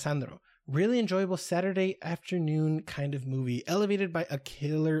writes for Cassandro. Really enjoyable Saturday afternoon kind of movie, elevated by a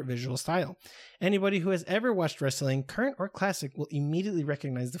killer visual style. Anybody who has ever watched wrestling, current or classic, will immediately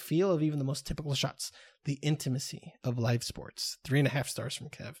recognize the feel of even the most typical shots, the intimacy of live sports. 3.5 stars from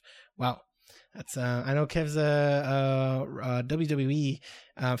Kev. Wow. That's I know Kev's a WWE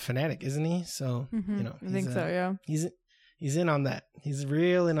fanatic, isn't he? So I think so. Yeah, he's in on that. He's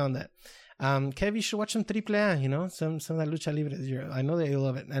real in on that. Kev, you should watch some AAA, some of that lucha libre. I know that you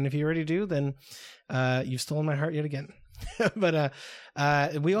love it, and if you already do, then you've stolen my heart yet again. But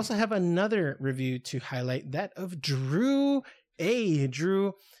we also have another review to highlight, that of Drew A.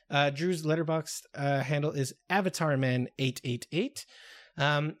 Drew's Letterboxd handle is AvatarMan888,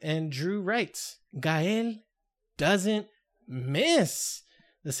 and Drew writes, Gael doesn't miss.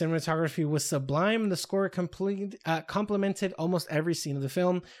 The cinematography was sublime. The score complemented almost every scene of the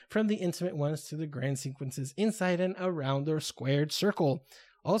film, from the intimate ones to the grand sequences inside and around the squared circle.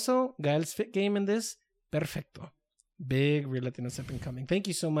 Also, Gael's fit game in this, perfecto. Big Real Latinos up and coming. Thank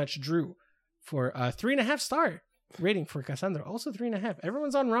you so much, Drew, for a 3.5 star rating for Cassandro. Also 3.5.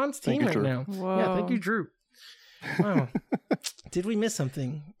 Everyone's on Ron's team right now. Whoa. Yeah, thank you, Drew. Wow. Did we miss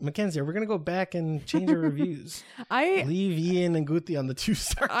something? Mackenzie, are we going to go back and change our reviews? Leave Ian and Guti on the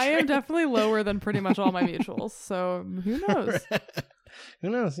 2-star I am definitely lower than pretty much all my mutuals. So who knows? Who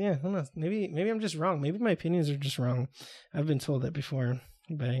knows? Yeah, who knows? Maybe I'm just wrong. Maybe my opinions are just wrong. I've been told that before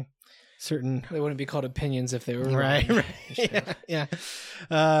by certain... They wouldn't be called opinions if they were right. wrong. Right. Yeah.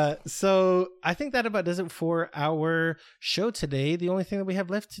 So I think that about does it for our show today. The only thing that we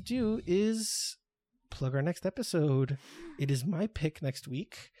have left to do is plug our next episode. It is my pick next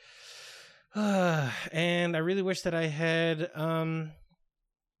week. And I really wish that I had done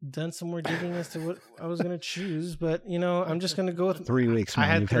some more digging as to what I was going to choose, but I'm just going to go with 3 weeks. Man. I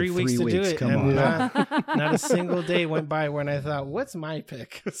had 3 weeks to do it. Come and on. Not a single day went by when I thought, what's my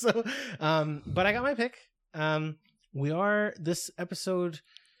pick? So, but I got my pick. This episode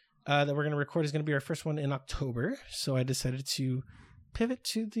that we're going to record is going to be our first one in October. So I decided to pivot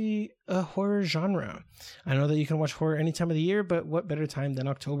to the horror genre. I know that you can watch horror any time of the year, but what better time than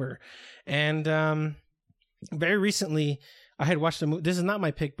October? And very recently, I had watched a movie. This is not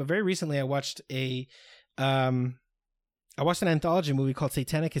my pick, but very recently I watched an anthology movie called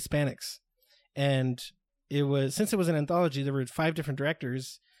Satanic Hispanics, and since it was an anthology, there were 5 different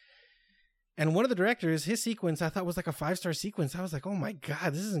directors. And one of the directors, his sequence, I thought was like a 5-star sequence. I was like, oh my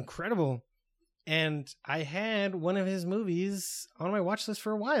God, this is incredible. And I had one of his movies on my watch list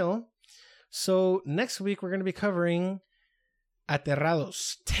for a while. So next week, we're going to be covering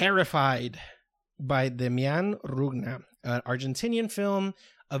Aterrados, Terrified, by Demian Rugna, an Argentinian film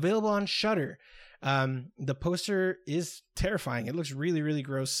available on Shudder. The poster is terrifying. It looks really, really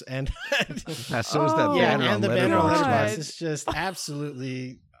gross. And so is that banner on and the banner on Letterboxd. Letterboxd is just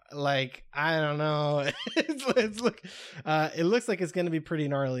absolutely like, I don't know. It looks like it's going to be pretty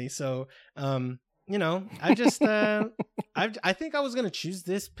gnarly. So, you know, I just, I think I was going to choose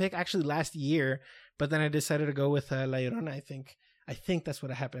this pick actually last year, but then I decided to go with La Llorona. I think that's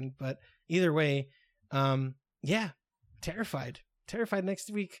what happened. But either way, yeah, Terrified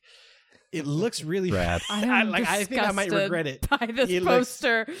next week. It looks really Rad. I think I might regret it. By this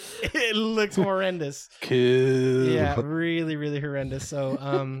poster. It looks horrendous. Kill. Yeah, really, really horrendous. So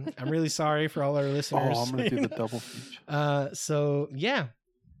I'm really sorry for all our listeners. Oh, I'm gonna do the double feature. So yeah.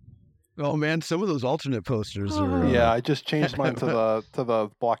 Oh man, some of those alternate posters are. Yeah, I just changed mine to the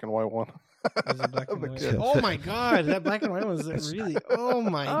black and white one. Is it black and white? Oh my God, that black and white one was really. Oh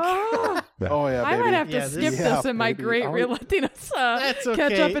my God. Oh yeah, I baby. might have to skip this in my baby. great Real Latinos That's okay.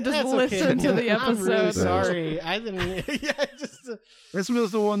 catch up and just That's listen okay. to the I'm really episode. sorry. I didn't. Yeah, just. This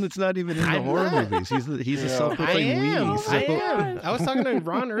was the one that's not even in the I'm horror not. movies. He's a Yeah. self-proclaimed I am. weenie. So. I am. I was talking to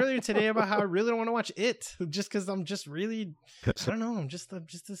Ron earlier today about how I really don't want to watch it, just because I'm just really. I don't know. I'm just a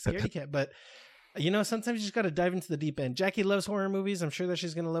scaredy cat, but. You know, sometimes you just got to dive into the deep end. Jackie loves horror movies. I'm sure that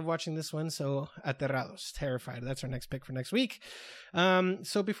she's going to love watching this one. So, Aterrados, Terrified. That's our next pick for next week.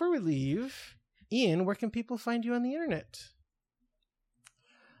 So, before we leave, Ian, where can people find you on the internet?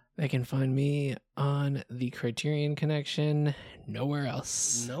 They can find me on the Criterion Connection. Nowhere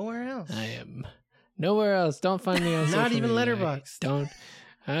else. Nowhere else. I am nowhere else. Don't find me on Not social even media. Letterboxd.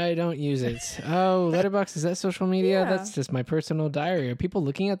 I don't use it. Oh, Letterboxd, is that social media? Yeah. That's just my personal diary. Are people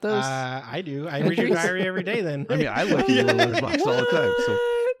looking at those? I do. I read your diary every day then. I mean, I look at the Letterboxd all the time.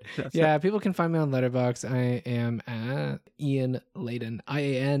 So Yeah, people can find me on Letterboxd. I am at Ian Layden.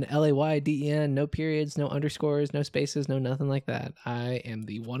 IANLAYDEN. No periods, no underscores, no spaces, no nothing like that. I am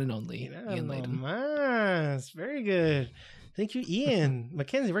the one and only Ian Layden. Nice. Very good. Thank you, Ian.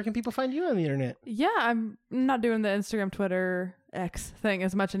 Mackenzie, where can people find you on the internet? Yeah, I'm not doing the Instagram, Twitter, X thing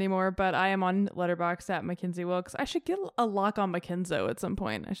as much anymore, but I am on Letterboxd at Mackenzie Wilkes. I should get a lock on Mackenzo at some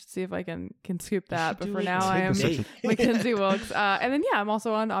point. I should see if I can scoop that. But do for it now, I am today. Mackenzie Wilkes. And then, yeah, I'm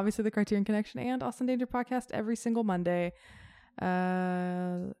also on, obviously, the Criterion Connection and Austin Danger podcast every single Monday.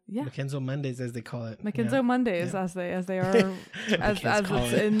 Yeah. Mackenzo Mondays, as they call it. Mackenzo Mondays, as they are, as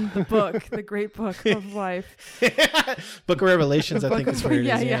it's in the book, the great book of life. Book of Revelations, I Book think of- is where it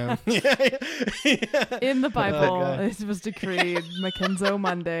is. yeah. Yeah. In the Bible, God. it was decreed Mackenzo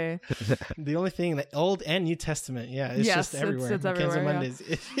Monday. The only thing, the Old and New Testament. Yeah, it's Yes, just everywhere. it's Mackenzo everywhere, yeah. Mondays.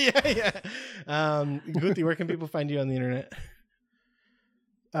 Yeah. Guti, where can people find you on the internet?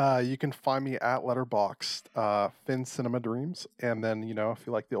 You can find me at Letterboxd, Finn Cinema Dreams, and then if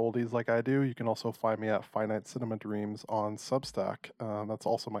you like the oldies like I do, you can also find me at Finite Cinema Dreams on Substack. That's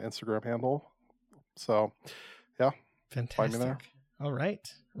also my Instagram handle. So, yeah, Fantastic. find me there. All right,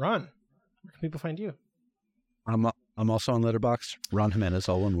 Ron, where can people find you? I'm also on Letterboxd. Ron Jimenez,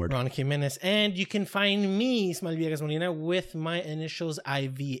 all one word. Ron Jimenez. And you can find me, Ismael Villegas Molina, with my initials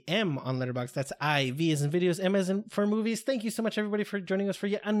IVM on Letterboxd. That's IV as in videos, M as in for movies. Thank you so much, everybody, for joining us for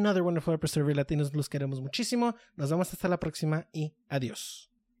yet another wonderful episode of Real Latinos. Los queremos muchísimo. Nos vemos hasta la próxima y adiós.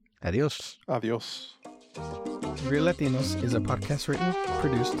 Adios. Adios. Real Latinos is a podcast written,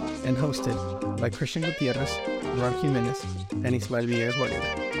 produced, and hosted by Christian Gutierrez, Ron Jimenez, and Ismael Villegas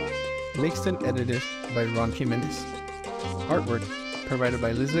Molina. Mixed and edited by Ron Jimenez. Artwork provided by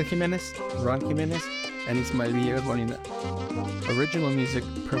Elizabeth Jimenez, Ron Jimenez, and Ismael Villegas Molina. Original music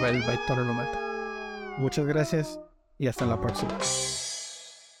provided by Toro Lomata. Muchas gracias y hasta la próxima.